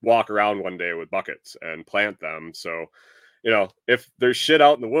 And just walk around one day with buckets and plant them. So if there's shit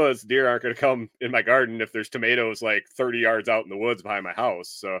out in the woods, deer aren't going to come in my garden if there's tomatoes like 30 yards out in the woods behind my house.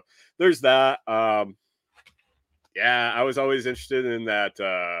 So there's that. Yeah, I was always interested in that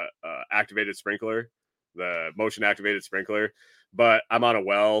activated sprinkler, the motion activated sprinkler, but I'm on a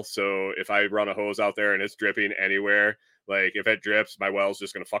well. So if I run a hose out there and it's dripping anywhere, like if it drips, my well's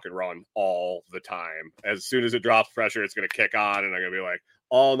just going to fucking run all the time. As soon as it drops pressure, it's going to kick on and I'm going to be like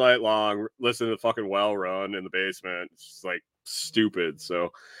all night long, listen to the fucking well run in the basement. It's just like stupid.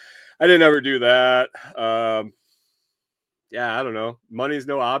 So I didn't ever do that. Yeah, I don't know. Money's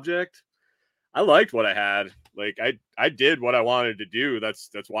no object. I liked what I had. Like I did what I wanted to do. That's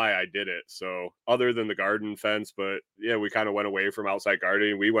why I did it. So other than the garden fence, but yeah, we kind of went away from outside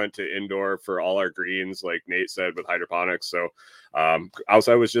gardening. We went to indoor for all our greens, like Nate said, with hydroponics. So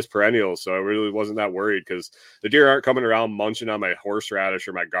outside was just perennials. So I really wasn't that worried because the deer aren't coming around munching on my horseradish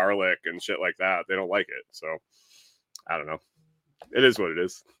or my garlic and shit like that. They don't like it. So I don't know. It is what it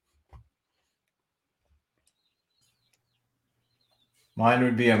is. Mine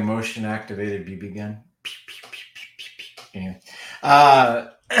would be a motion activated BB gun. Anyway, I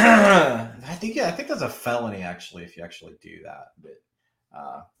think that's a felony actually if you actually do that. But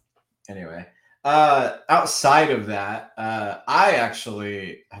anyway, outside of that, I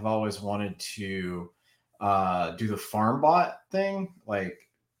actually have always wanted to do the farm bot thing, like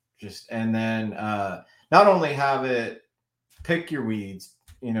and then not only have it pick your weeds,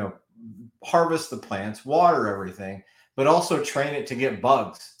 harvest the plants, water everything, but also train it to get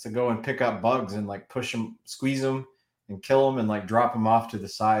bugs, to go and pick up bugs and like push them, squeeze them and kill them and like drop them off to the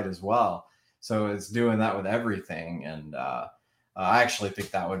side as well. So it's doing that with everything. And I actually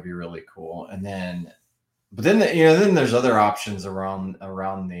think that would be really cool. And then, but then, then there's other options around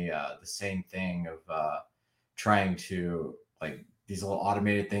the same thing of trying to like these little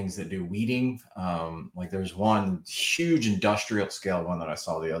automated things that do weeding. Like there's one huge industrial scale one that I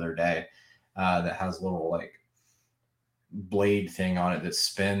saw the other day that has little like blade thing on it that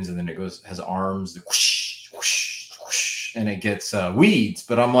spins and then it has arms that whoosh, whoosh, whoosh, and it gets weeds.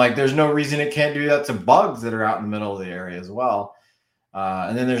 But I'm like, there's no reason it can't do that to bugs that are out in the middle of the area as well.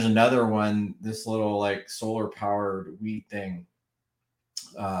 And then there's another one, this little like solar powered weed thing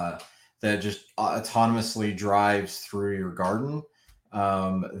that just autonomously drives through your garden.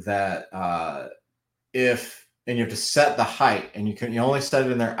 And you have to set the height, and you only set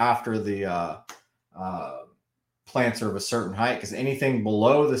it in there after the plants are of a certain height, because anything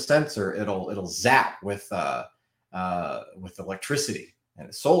below the sensor it'll zap with electricity, and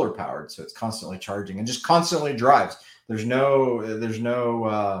it's solar powered, so it's constantly charging and just constantly drives. There's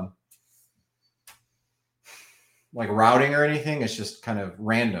no like routing or anything. It's just kind of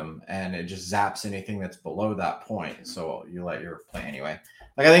random, and it just zaps anything that's below that point. So you let your plant anyway.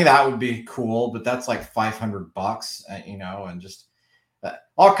 Like I think that would be cool, but that's like $500, and just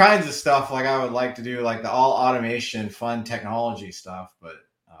all kinds of stuff. Like I would like to do like the all automation, fun technology stuff, but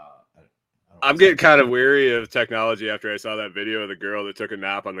I'm getting kind of weary of technology after I saw that video of the girl that took a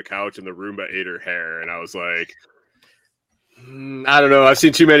nap on the couch and the Roomba ate her hair, and I was like, I don't know. I've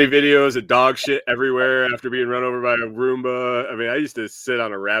seen too many videos of dog shit everywhere after being run over by a Roomba. I mean, I used to sit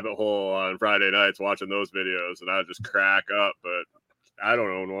on a rabbit hole on Friday nights watching those videos, and I would just crack up, but I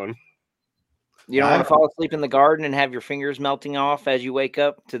don't own one. You don't want to fall asleep in the garden and have your fingers melting off as you wake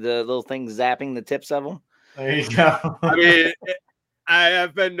up to the little things zapping the tips of them? There you go. I mean, I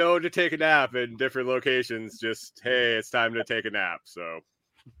have been known to take a nap in different locations. Just, hey, it's time to take a nap. So,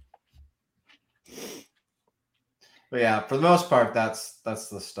 but yeah, for the most part, that's the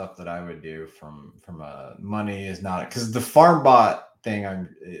stuff that I would do from money is not, because the farm bot thing,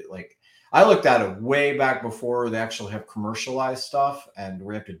 I looked at it way back before they actually have commercialized stuff and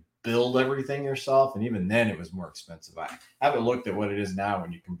we have to build everything yourself. And even then it was more expensive. I haven't looked at what it is now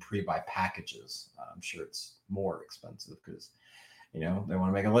when you can pre-buy packages. I'm sure it's more expensive because, they want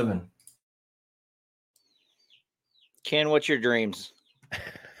to make a living. Ken, what's your dreams?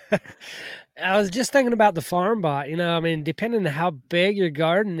 I was just thinking about the farm bot. Depending on how big your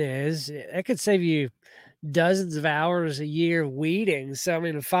garden is, it could save you dozens of hours a year weeding. So, a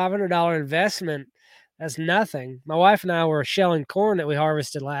 $500 investment, that's nothing. My wife and I were shelling corn that we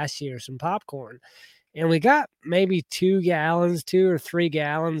harvested last year, some popcorn, and we got maybe 2 or 3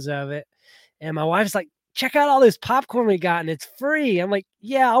 gallons of it. And my wife's like, check out all this popcorn we got and it's free. I'm like,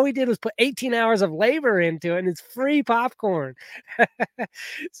 yeah, all we did was put 18 hours of labor into it and it's free popcorn.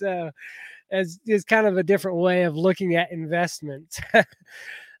 So it's kind of a different way of looking at investments.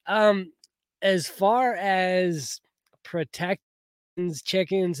 As far as protections,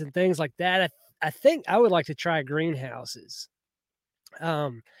 chickens and things like that, I think I would like to try greenhouses.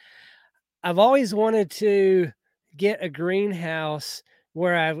 I've always wanted to get a greenhouse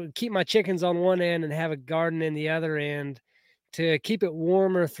where I would keep my chickens on one end and have a garden in the other end to keep it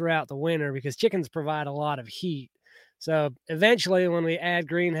warmer throughout the winter, because chickens provide a lot of heat. So eventually when we add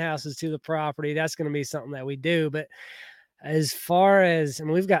greenhouses to the property, that's going to be something that we do. But as far as, I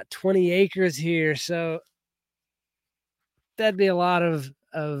mean, we've got 20 acres here, so that'd be a lot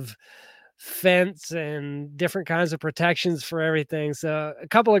of fence and different kinds of protections for everything. So a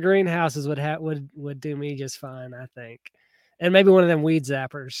couple of greenhouses would do me just fine, I think. And maybe one of them weed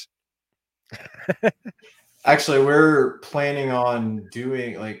zappers. Actually, we're planning on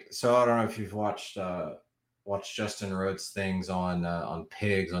doing so I don't know if you've watched Justin Rhodes things on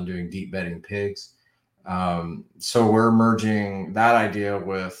pigs, on doing deep bedding pigs. So we're merging that idea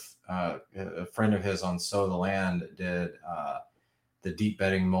with a friend of his on Sow the Land did the deep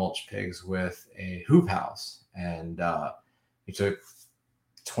bedding mulch pigs with a hoop house, and he took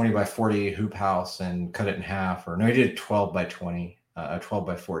 20 by 40 hoop house and cut it in half, or no, he did 12 by 20, 12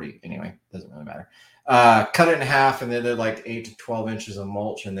 by 40. Anyway, doesn't really matter. Cut it in half, and they did like 8 to 12 inches of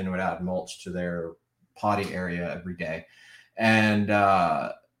mulch, and then would add mulch to their potty area every day, and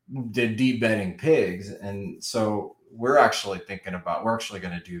did deep bedding pigs. And so we're actually going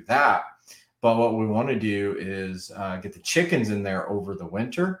to do that. But what we want to do is get the chickens in there over the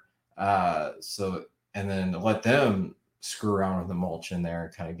winter. And then let them screw around with the mulch in there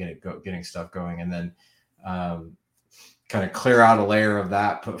and kind of getting stuff going. And then kind of clear out a layer of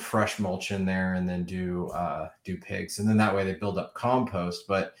that, put fresh mulch in there, and then do pigs. And then that way they build up compost.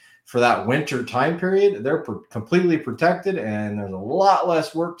 But for that winter time period, they're completely protected, and there's a lot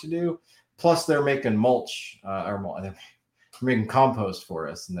less work to do. Plus, they're making mulch, they're making compost for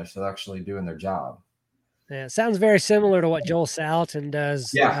us, and they're still actually doing their job. Yeah, it sounds very similar to what Joel Salatin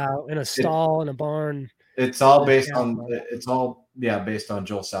does in a stall in a barn. It's all based on Joel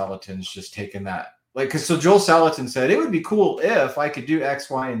Salatin's just taking that. So Joel Salatin said it would be cool if I could do X,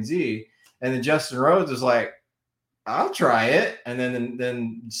 Y, and Z, and then Justin Rhodes was like, I'll try it. And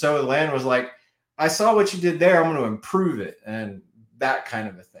then Sow the Land was like, I saw what you did there, I'm going to improve it, and that kind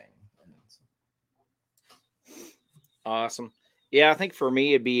of a thing. Awesome. Yeah, I think for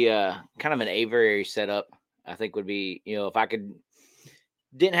me it'd be kind of an aviary setup. I think would be, if I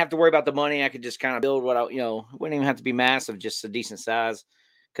didn't have to worry about the money, I could just kind of build what wouldn't even have to be massive, just a decent size.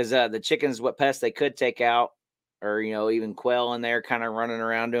 Because the chickens, what pests they could take out, or even quail in there, kind of running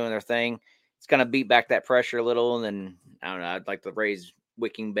around doing their thing. It's going to beat back that pressure a little. And then, I don't know, I'd like to raise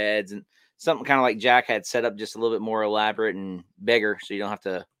wicking beds and something kind of like Jack had set up, just a little bit more elaborate and bigger, so you don't have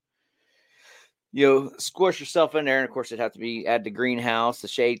to, squish yourself in there. And of course, it'd have to be add the greenhouse, the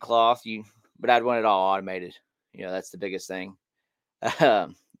shade cloth. But I'd want it all automated. That's the biggest thing.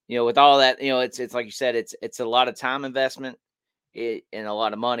 With all that, it's like you said, it's a lot of time investment and a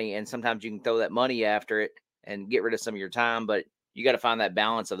lot of money. And sometimes you can throw that money after it and get rid of some of your time, but you got to find that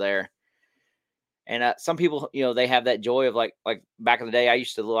balance of there. And some people, they have that joy of like back in the day, I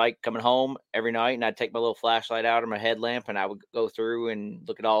used to like coming home every night, and I'd take my little flashlight out or my headlamp, and I would go through and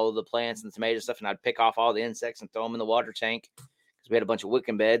look at all of the plants and tomato stuff, and I'd pick off all the insects and throw them in the water tank, because we had a bunch of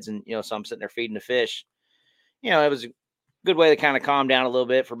wicking beds, and so I'm sitting there feeding the fish. It was a good way to kind of calm down a little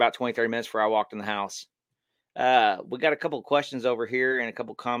bit for about 20-30 minutes before I walked in the house. We got a couple of questions over here and a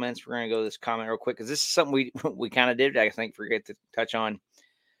couple of comments. We're going to go to this comment real quick, because this is something we kind of did, I think, forget to touch on.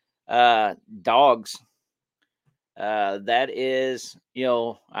 Dogs. That is,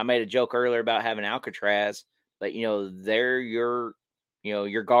 I made a joke earlier about having Alcatraz, but they're your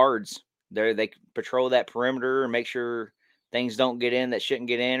guards. They patrol that perimeter and make sure things don't get in that shouldn't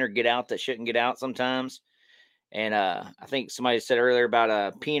get in, or get out that shouldn't get out sometimes. And I think somebody said earlier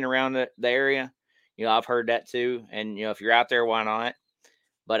about peeing around the area. I've heard that too. And if you're out there, why not?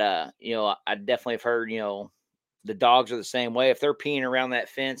 But I definitely have heard the dogs are the same way. If they're peeing around that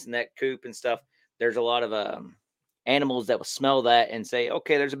fence and that coop and stuff, there's a lot of animals that will smell that and say,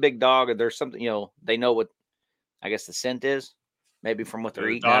 okay, there's a big dog, or there's something, they know what, I guess, the scent is, maybe from what they're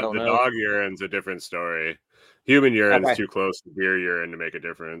eating. I don't know. The dog urine's a different story. Human urine's too close to deer urine to make a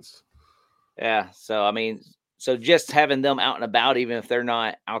difference. Yeah. So just having them out and about, even if they're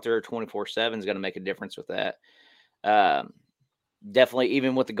not out there 24/7, is going to make a difference with that. Definitely,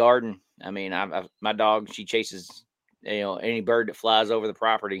 even with the garden. My dog, she chases, any bird that flies over the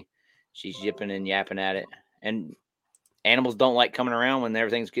property. She's yipping and yapping at it. And animals don't like coming around when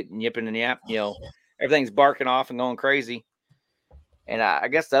everything's getting yipping and yap. Everything's barking off and going crazy. And I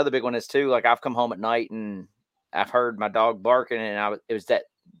guess the other big one is too, like, I've come home at night and I've heard my dog barking, and it was that,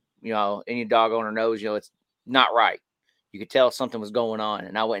 any dog owner knows, it's not right. You could tell something was going on,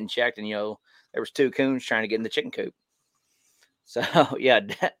 and I went and checked, and there was 2 coons trying to get in the chicken coop. So yeah,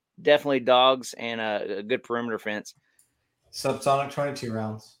 definitely dogs and a good perimeter fence. Subsonic 22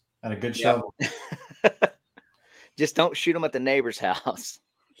 rounds and a good shovel. Just don't shoot them at the neighbor's house.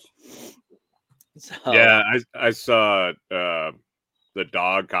 So, yeah, I saw the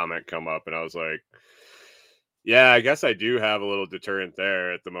dog comment come up, and I was like, yeah, I guess I do have a little deterrent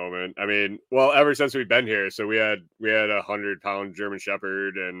there at the moment. I mean, well, ever since we've been here, so we had 100-pound German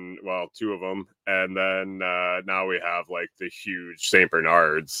Shepherd, and well, 2 of them, and then now we have like the huge Saint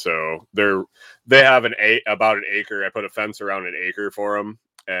Bernards. So they have about an acre. I put a fence around an acre for them,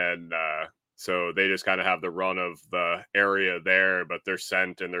 and so they just kind of have the run of the area there, but their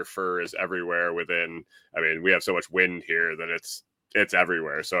scent and their fur is everywhere within. I mean, we have so much wind here that it's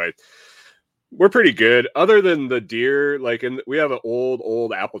everywhere. So we're pretty good, other than the deer. Like, we have an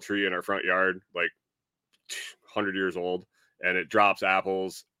old apple tree in our front yard, like 100 years old, and it drops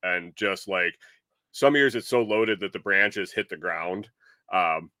apples. And just like some years, it's so loaded that the branches hit the ground.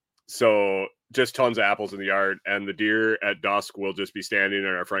 So just tons of apples in the yard, and the deer at dusk will just be standing in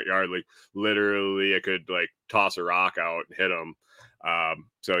our front yard. Like literally, it could like toss a rock out and hit them.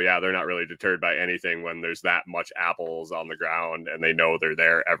 So yeah, they're not really deterred by anything when there's that much apples on the ground, and they know they're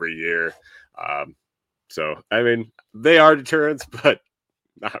there every year. So I mean, they are deterrents, but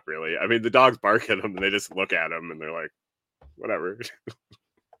not really. I mean, the dogs bark at them, and they just look at them, and they're like, whatever.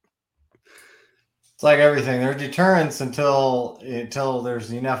 It's like everything. They're deterrents until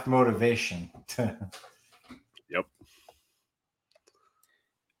there's enough motivation. Yep.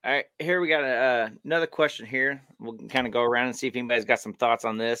 all right, here we got another question here. We'll kind of go around and see if anybody's got some thoughts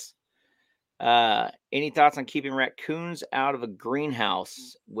on this. Any thoughts on keeping raccoons out of a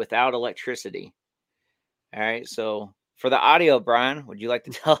greenhouse without electricity? All right, so for the audio, Brian, would you like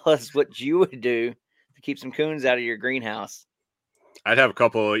to tell us what you would do to keep some coons out of your greenhouse? I'd have a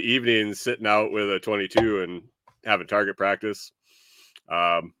couple of evenings sitting out with a 22 and have a target practice.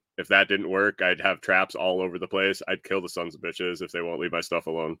 If that didn't work, I'd have traps all over the place. I'd kill the sons of bitches if they won't leave my stuff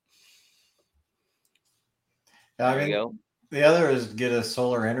alone. I mean, the other is get a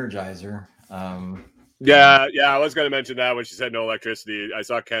solar energizer. Yeah, I was going to mention that when she said no electricity. I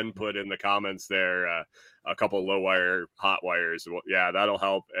saw Ken put in the comments there a couple of low wire hot wires. Yeah, that'll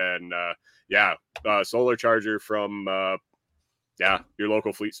help. And solar charger from your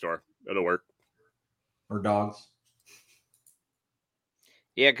local fleet store. It'll work. Or dogs.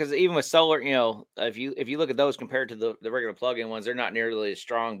 Yeah, because even with solar, if you look at those compared to the regular plug-in ones, they're not nearly as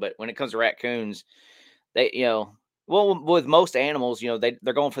strong. But when it comes to raccoons, they, with most animals,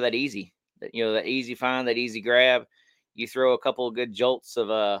 they're going for that easy, that easy find, that easy grab. You throw a couple of good jolts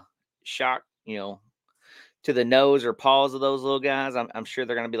of shock, to the nose or paws of those little guys. I'm sure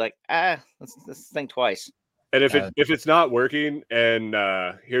they're going to be like, let's think twice. And if it's not working, and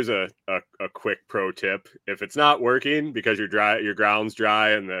here's a quick pro tip: if it's not working because your ground's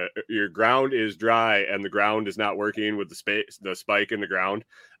dry and your ground is dry and the ground is not working with the spike in the ground,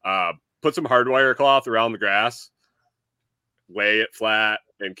 put some hardwire cloth around the grass, lay it flat,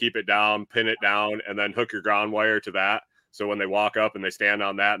 and keep it down, pin it down, and then hook your ground wire to that. So when they walk up and they stand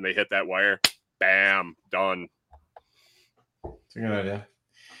on that and they hit that wire, bam, done. It's a good idea.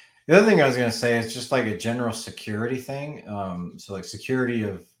 The other thing I was going to say is just like a general security thing. So like security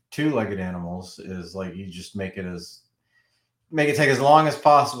of 2-legged animals is like you just make it take as long as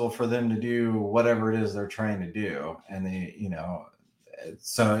possible for them to do whatever it is they're trying to do. And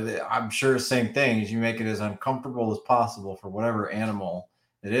so I'm sure the same thing is you make it as uncomfortable as possible for whatever animal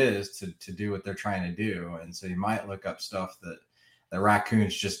it is to do what they're trying to do. And so you might look up stuff that the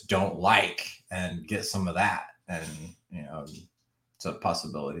raccoons just don't like and get some of that. And, it's a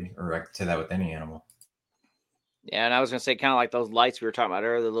possibility, or I could say that with any animal. Yeah, and I was going to say kind of like those lights we were talking about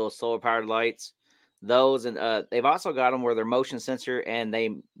earlier, the little solar-powered lights. Those, and they've also got them where they're motion sensor, and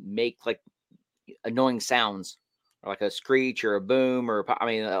they make like annoying sounds, or like a screech or a boom, or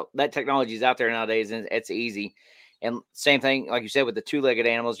that technology is out there nowadays, and it's easy. And same thing, like you said, with the 2-legged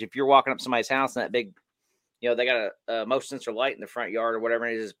animals. If you're walking up to somebody's house and that big, they got a motion sensor light in the front yard or whatever,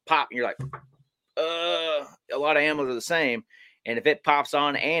 and it just pop, and you're like, a lot of animals are the same. And if it pops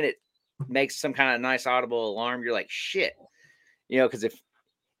on and it makes some kind of nice audible alarm, you're like, shit, because if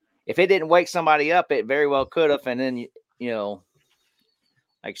it didn't wake somebody up, it very well could have. And then, like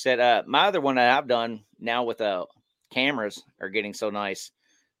I said, my other one that I've done now with cameras are getting so nice.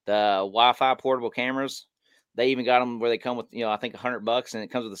 The Wi-Fi portable cameras, they even got them where they come with, I think $100, and it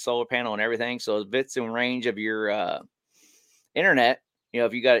comes with a solar panel and everything. So if it's in range of your internet,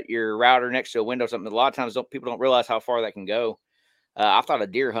 if you got your router next to a window or something, a lot of times people don't realize how far that can go. I've thought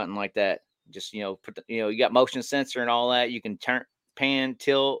of deer hunting like that. Just, you got motion sensor and all that. You can turn, pan,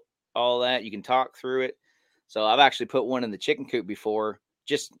 tilt, all that. You can talk through it. So I've actually put one in the chicken coop before,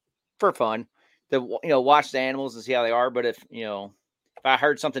 just for fun to, watch the animals and see how they are. But if I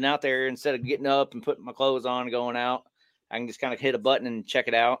heard something out there, instead of getting up and putting my clothes on and going out, I can just kind of hit a button and check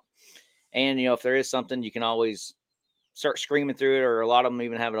it out. And, if there is something, you can always start screaming through it, or a lot of them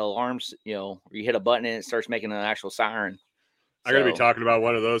even have an alarms, where you hit a button and it starts making an actual siren. I'm going to be talking about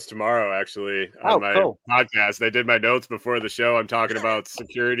one of those tomorrow, actually, on my podcast. I did my notes before the show. I'm talking about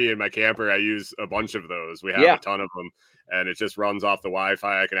security in my camper. I use a bunch of those. We have a ton of them, and it just runs off the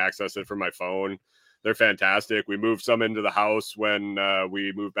Wi-Fi. I can access it from my phone. They're fantastic. We moved some into the house when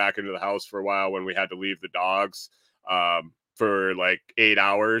we moved back into the house for a while when we had to leave the dogs for like 8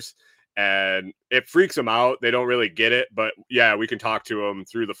 hours. And it freaks them out. They don't really get it, but yeah, we can talk to them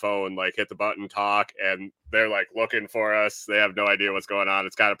through the phone, like hit the button, talk, and they're like looking for us. They have no idea what's going on.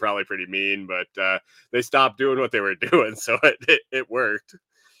 It's kind of probably pretty mean, but they stopped doing what they were doing. So it worked.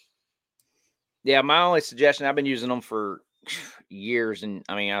 Yeah. My only suggestion, I've been using them for years. And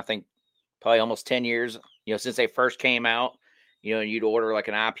I mean, I think probably almost 10 years, since they first came out, you'd order like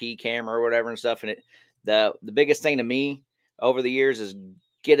an IP camera or whatever and stuff. And the biggest thing to me over the years is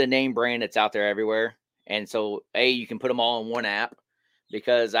get a name brand that's out there everywhere. And so you can put them all in one app,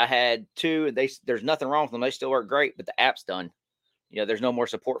 because I had two and there's nothing wrong with them. They still work great, but the app's done. There's no more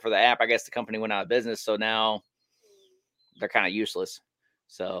support for the app. I guess the company went out of business. So now they're kind of useless.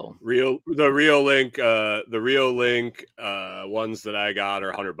 So the Real Link ones that I got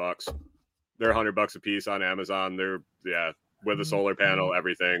are $100. They're $100 a piece on Amazon. They're with a solar panel,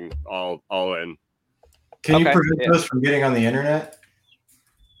 everything all in. Can you prevent those from getting on the internet?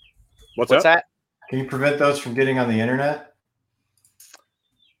 What's that? Can you prevent those from getting on the internet?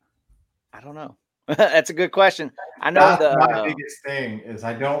 I don't know. That's a good question. I know that's my biggest thing is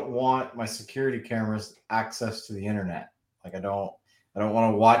I don't want my security cameras access to the internet. Like I don't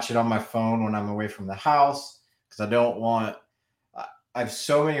want to watch it on my phone when I'm away from the house, because I don't want. I have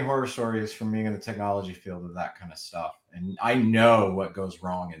so many horror stories from being in the technology field of that kind of stuff, and I know what goes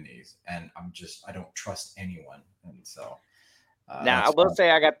wrong in these, and I don't trust anyone, and so. Now, I will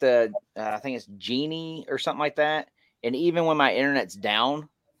say I got the, I think it's Genie or something like that. And even when my internet's down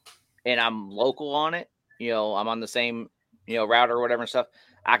and I'm local on it, I'm on the same, router or whatever and stuff,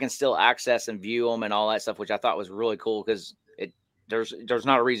 I can still access and view them and all that stuff, which I thought was really cool, because there's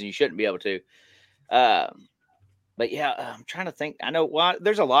not a reason you shouldn't be able to. But yeah, I'm trying to think. I know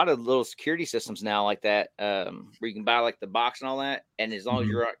there's a lot of little security systems now like that, where you can buy like the box and all that. And as long as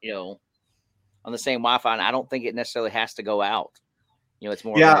you're, on the same Wi-Fi, and I don't think it necessarily has to go out. It's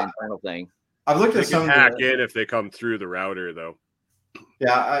more of an internal thing. I've looked at some hack in if they come through the router, though.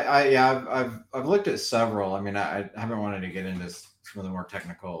 Yeah, I've looked at several. I mean, I haven't wanted to get into some of the more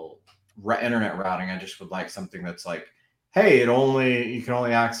technical internet routing. I just would like something that's like, hey, you can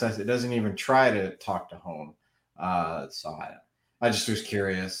only access. It doesn't even try to talk to home. So I just was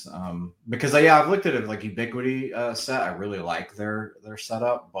curious because I've looked at it like Ubiquiti set. I really like their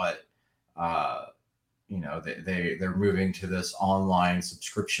setup, but. They're moving to this online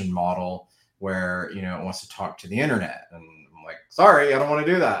subscription model where, it wants to talk to the internet. And I'm like, sorry, I don't want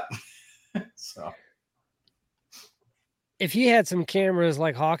to do that. So if you had some cameras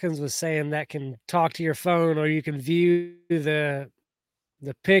like Hawkins was saying that can talk to your phone, or you can view the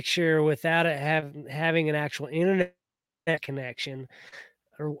picture without it having an actual internet connection,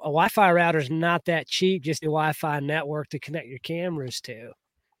 a Wi-Fi router is not that cheap, just a Wi-Fi network to connect your cameras to.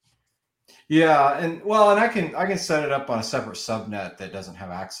 Yeah, and I can set it up on a separate subnet that doesn't have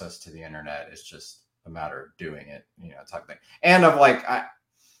access to the internet. It's just a matter of doing it, type thing. And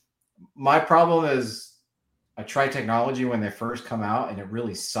my problem is I try technology when they first come out and it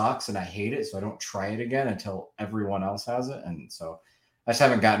really sucks and I hate it, so I don't try it again until everyone else has it. And so I just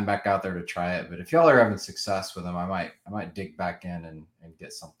haven't gotten back out there to try it. But if y'all are having success with them, I might dig back in and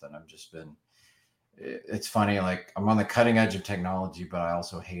get something. It's funny, like I'm on the cutting edge of technology, but I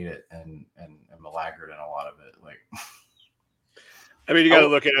also hate it and I'm a laggard in a lot of it. Like, I mean, you got to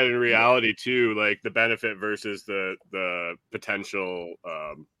look at it in reality too, like the benefit versus the potential.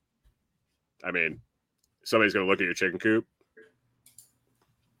 I mean, somebody's going to look at your chicken coop.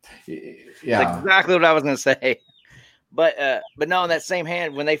 Yeah, that's exactly what I was going to say. But no, in that same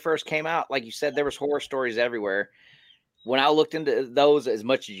hand, when they first came out, like you said, there was horror stories everywhere. When I looked into those as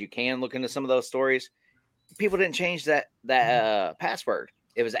much as you can look into some of those stories, people didn't change that password.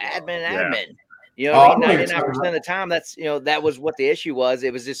 It was admin. 99% of the time, that's that was what the issue was.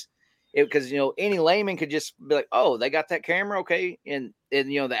 It was just because any layman could just be like, oh, they got that camera, okay, and the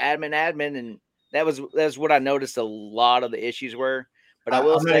admin, and that's what I noticed. A lot of the issues were, but I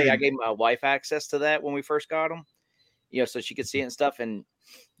will say I gave my wife access to that when we first got them, so she could see it and stuff, and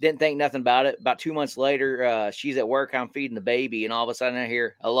didn't think nothing about it. About 2 months later, she's at work. I'm feeding the baby, and all of a sudden I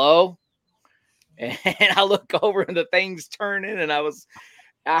hear, hello? And I look over and the thing's turning, and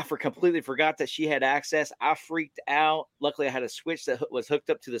completely forgot that she had access. I freaked out. Luckily, I had a switch that was hooked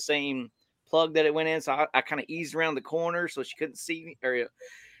up to the same plug that it went in, so I kind of eased around the corner so she couldn't see me.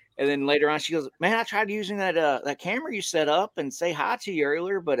 And then later on, she goes, "Man, I tried using that camera you set up and say hi to you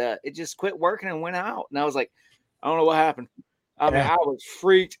earlier, but it just quit working and went out." And I was like, "I don't know what happened." I mean, I was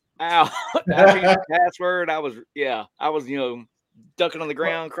freaked out. I changed the password. I was ducking on the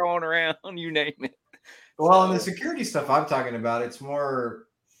ground, crawling around, you name it. Well, and the security stuff I'm talking about, it's more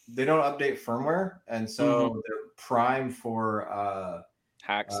they don't update firmware, and so they're prime for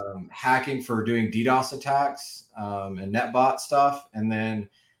hacks, hacking for doing DDoS attacks and NetBot stuff, and then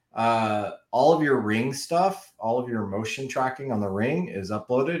all of your Ring stuff, all of your motion tracking on the Ring is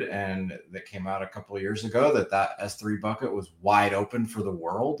uploaded, and that came out a couple of years ago that S3 bucket was wide open for the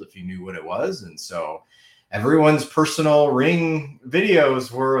world if you knew what it was, and so everyone's personal Ring videos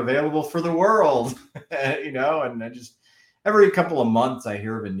were available for the world, and I just every couple of months I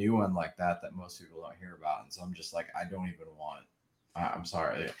hear of a new one like that most people don't hear about, and so I'm just like, I don't even want. I'm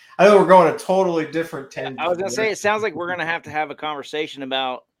sorry. I know we're going a totally different tangent. I was gonna say, it sounds like we're gonna have to have a conversation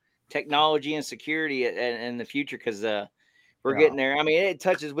about technology and security in the future, because we're getting there. I mean, it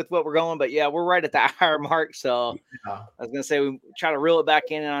touches with what we're going, but yeah, we're right at the hour mark. So I was gonna say we try to reel it back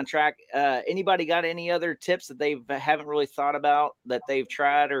in and on track. Anybody got any other tips that they haven't really thought about that they've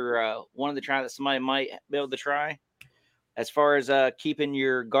tried or wanted to try that somebody might be able to try, as far as keeping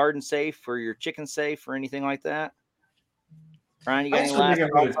your garden safe or your chicken safe or anything like that? Brian, you got any last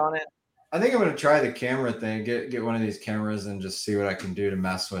thoughts on it? I think I'm going to try the camera thing, get one of these cameras and just see what I can do to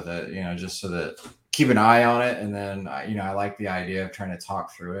mess with it, just so that keep an eye on it. And then, I like the idea of trying to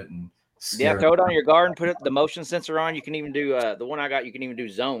talk through it and throw it on your garden, put the motion sensor on. You can even do the one I got. You can even do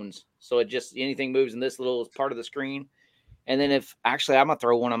zones. So it just, anything moves in this little part of the screen. And then I'm going to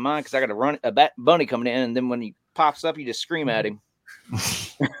throw one on mine, because I got to run a bunny coming in. And then when he pops up, you just scream at him.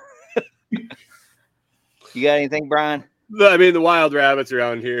 You got anything, Brian? I mean, the wild rabbits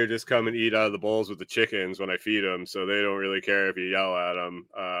around here just come and eat out of the bowls with the chickens when I feed them, so they don't really care if you yell at them.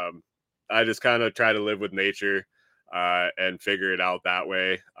 I just kind of try to live with nature and figure it out that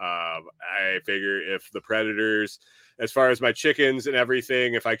way. I figure if the predators, as far as my chickens and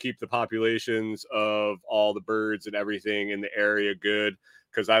everything, if I keep the populations of all the birds and everything in the area good,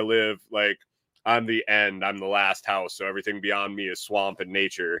 because I live I'm the end, I'm the last house, so everything beyond me is swamp and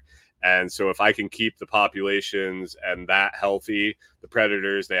nature. And so if I can keep the populations and that healthy, the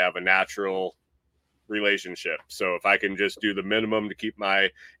predators, they have a natural relationship. So if I can just do the minimum to keep my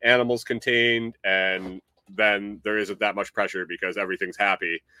animals contained, and then there isn't that much pressure because everything's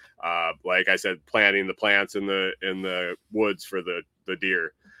happy. Like I said, planting the plants in the woods for the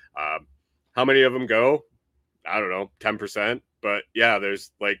deer. How many of them go? I don't know, 10%. But yeah,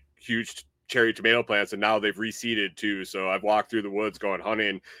 there's huge cherry tomato plants, and now they've reseeded too. So I've walked through the woods going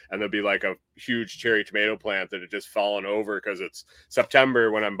hunting, and there'll be a huge cherry tomato plant that had just fallen over because it's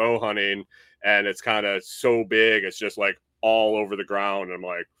September when I'm bow hunting, and it's kind of so big, it's just all over the ground. And I'm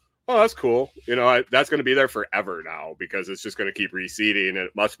like, oh, that's cool. That's going to be there forever now, because it's just going to keep reseeding, and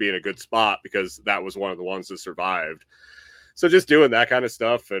it must be in a good spot because that was one of the ones that survived. So just doing that kind of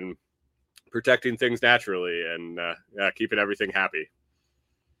stuff and protecting things naturally, and keeping everything happy.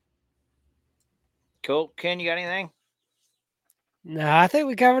 Cool. Ken, you got anything? No, I think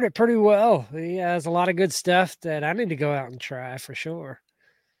we covered it pretty well. Yeah, there's a lot of good stuff that I need to go out and try for sure.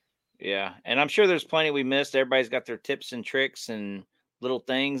 Yeah, and I'm sure there's plenty we missed. Everybody's got their tips and tricks and little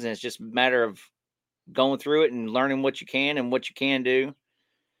things, and it's just a matter of going through it and learning what you can and what you can do.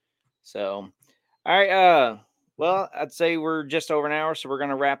 So, all right. Well, I'd say we're just over an hour, so we're going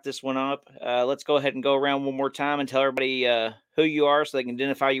to wrap this one up. Let's go ahead and go around one more time and tell everybody who you are, so they can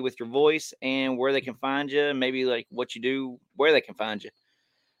identify you with your voice and where they can find you, and maybe what you do, where they can find you.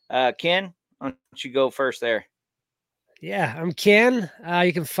 Ken, why don't you go first there? Yeah, I'm Ken.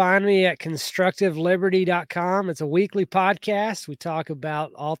 You can find me at constructiveliberty.com. It's a weekly podcast. We talk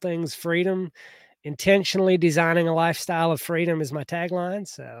about all things freedom. Intentionally designing a lifestyle of freedom is my tagline.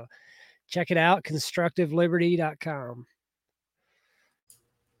 So check it out, constructiveliberty.com.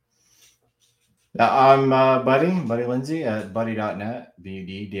 I'm Buddy Lindsay at buddy.net,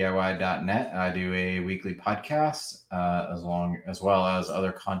 buddiy.net. I do a weekly podcast as well as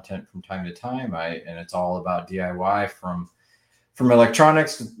other content from time to time. And it's all about DIY from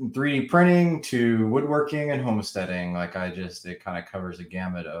electronics to 3D printing to woodworking and homesteading. It kind of covers a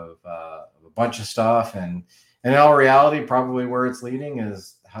gamut of a bunch of stuff. And in all reality, probably where it's leading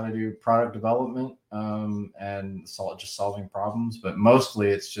is how to do product development and just solving problems. But mostly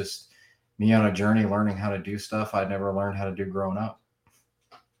it's just me on a journey learning how to do stuff I'd never learned how to do growing up.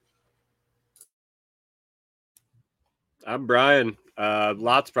 I'm Brian,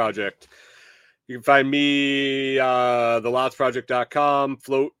 Lots Project. You can find me, thelotsproject.com.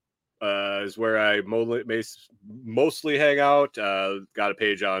 Float is where I mostly hang out. Got a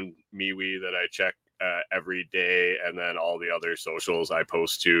page on MeWe that I check every day, and then all the other socials I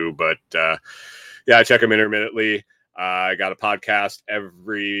post to. But yeah, I check them intermittently. I got a podcast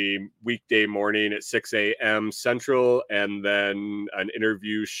every weekday morning at 6 a.m. Central, and then an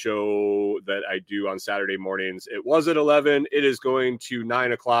interview show that I do on Saturday mornings. It was at 11. It is going to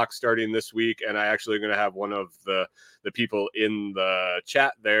 9 o'clock starting this week, and I actually going to have one of the people in the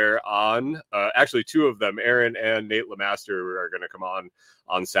chat there on. Actually, two of them, Aaron and Nate Lemaster, are going to come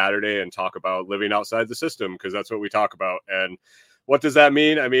on Saturday and talk about living outside the system, because that's what we talk about. And what does that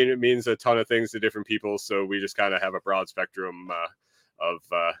mean? I mean, it means a ton of things to different people. So we just kind of have a broad spectrum of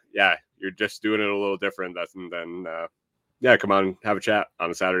you're just doing it a little different. Come on, have a chat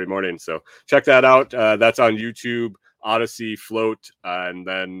on a Saturday morning. So check that out. That's on YouTube, Odyssey, Float, and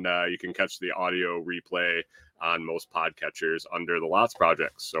then you can catch the audio replay on most podcatchers under the Lots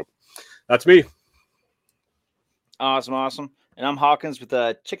Project. So that's me. Awesome. And I'm Hawkins with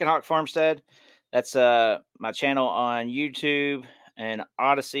Chicken Hawk Farmstead. That's my channel on YouTube and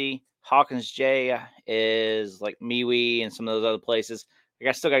Odyssey. Hawkins J is like MeWe and some of those other places.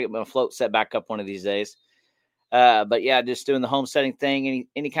 I still got to get my float set back up one of these days. But yeah, just doing the homesteading thing,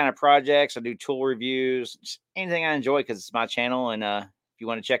 any kind of projects. I do tool reviews, just anything I enjoy because it's my channel. And if you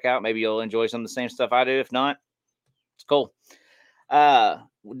want to check out, maybe you'll enjoy some of the same stuff I do. If not, it's cool.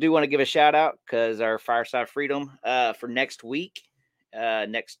 We do want to give a shout out because our Fireside Freedom for next week,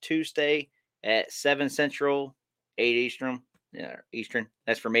 next Tuesday at 7 Central, 8 Eastern. Yeah, Eastern.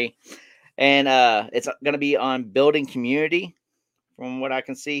 That's for me. And it's going to be on building community from what I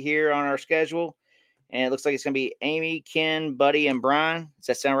can see here on our schedule. And it looks like it's going to be Amy, Ken, Buddy, and Brian. Does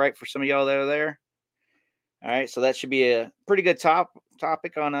that sound right for some of y'all that are there? All right. So that should be a pretty good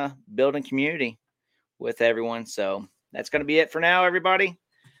topic on building community with everyone. So that's going to be it for now, everybody.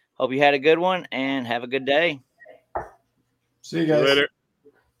 Hope you had a good one and have a good day. See you guys later.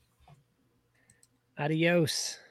 Adios.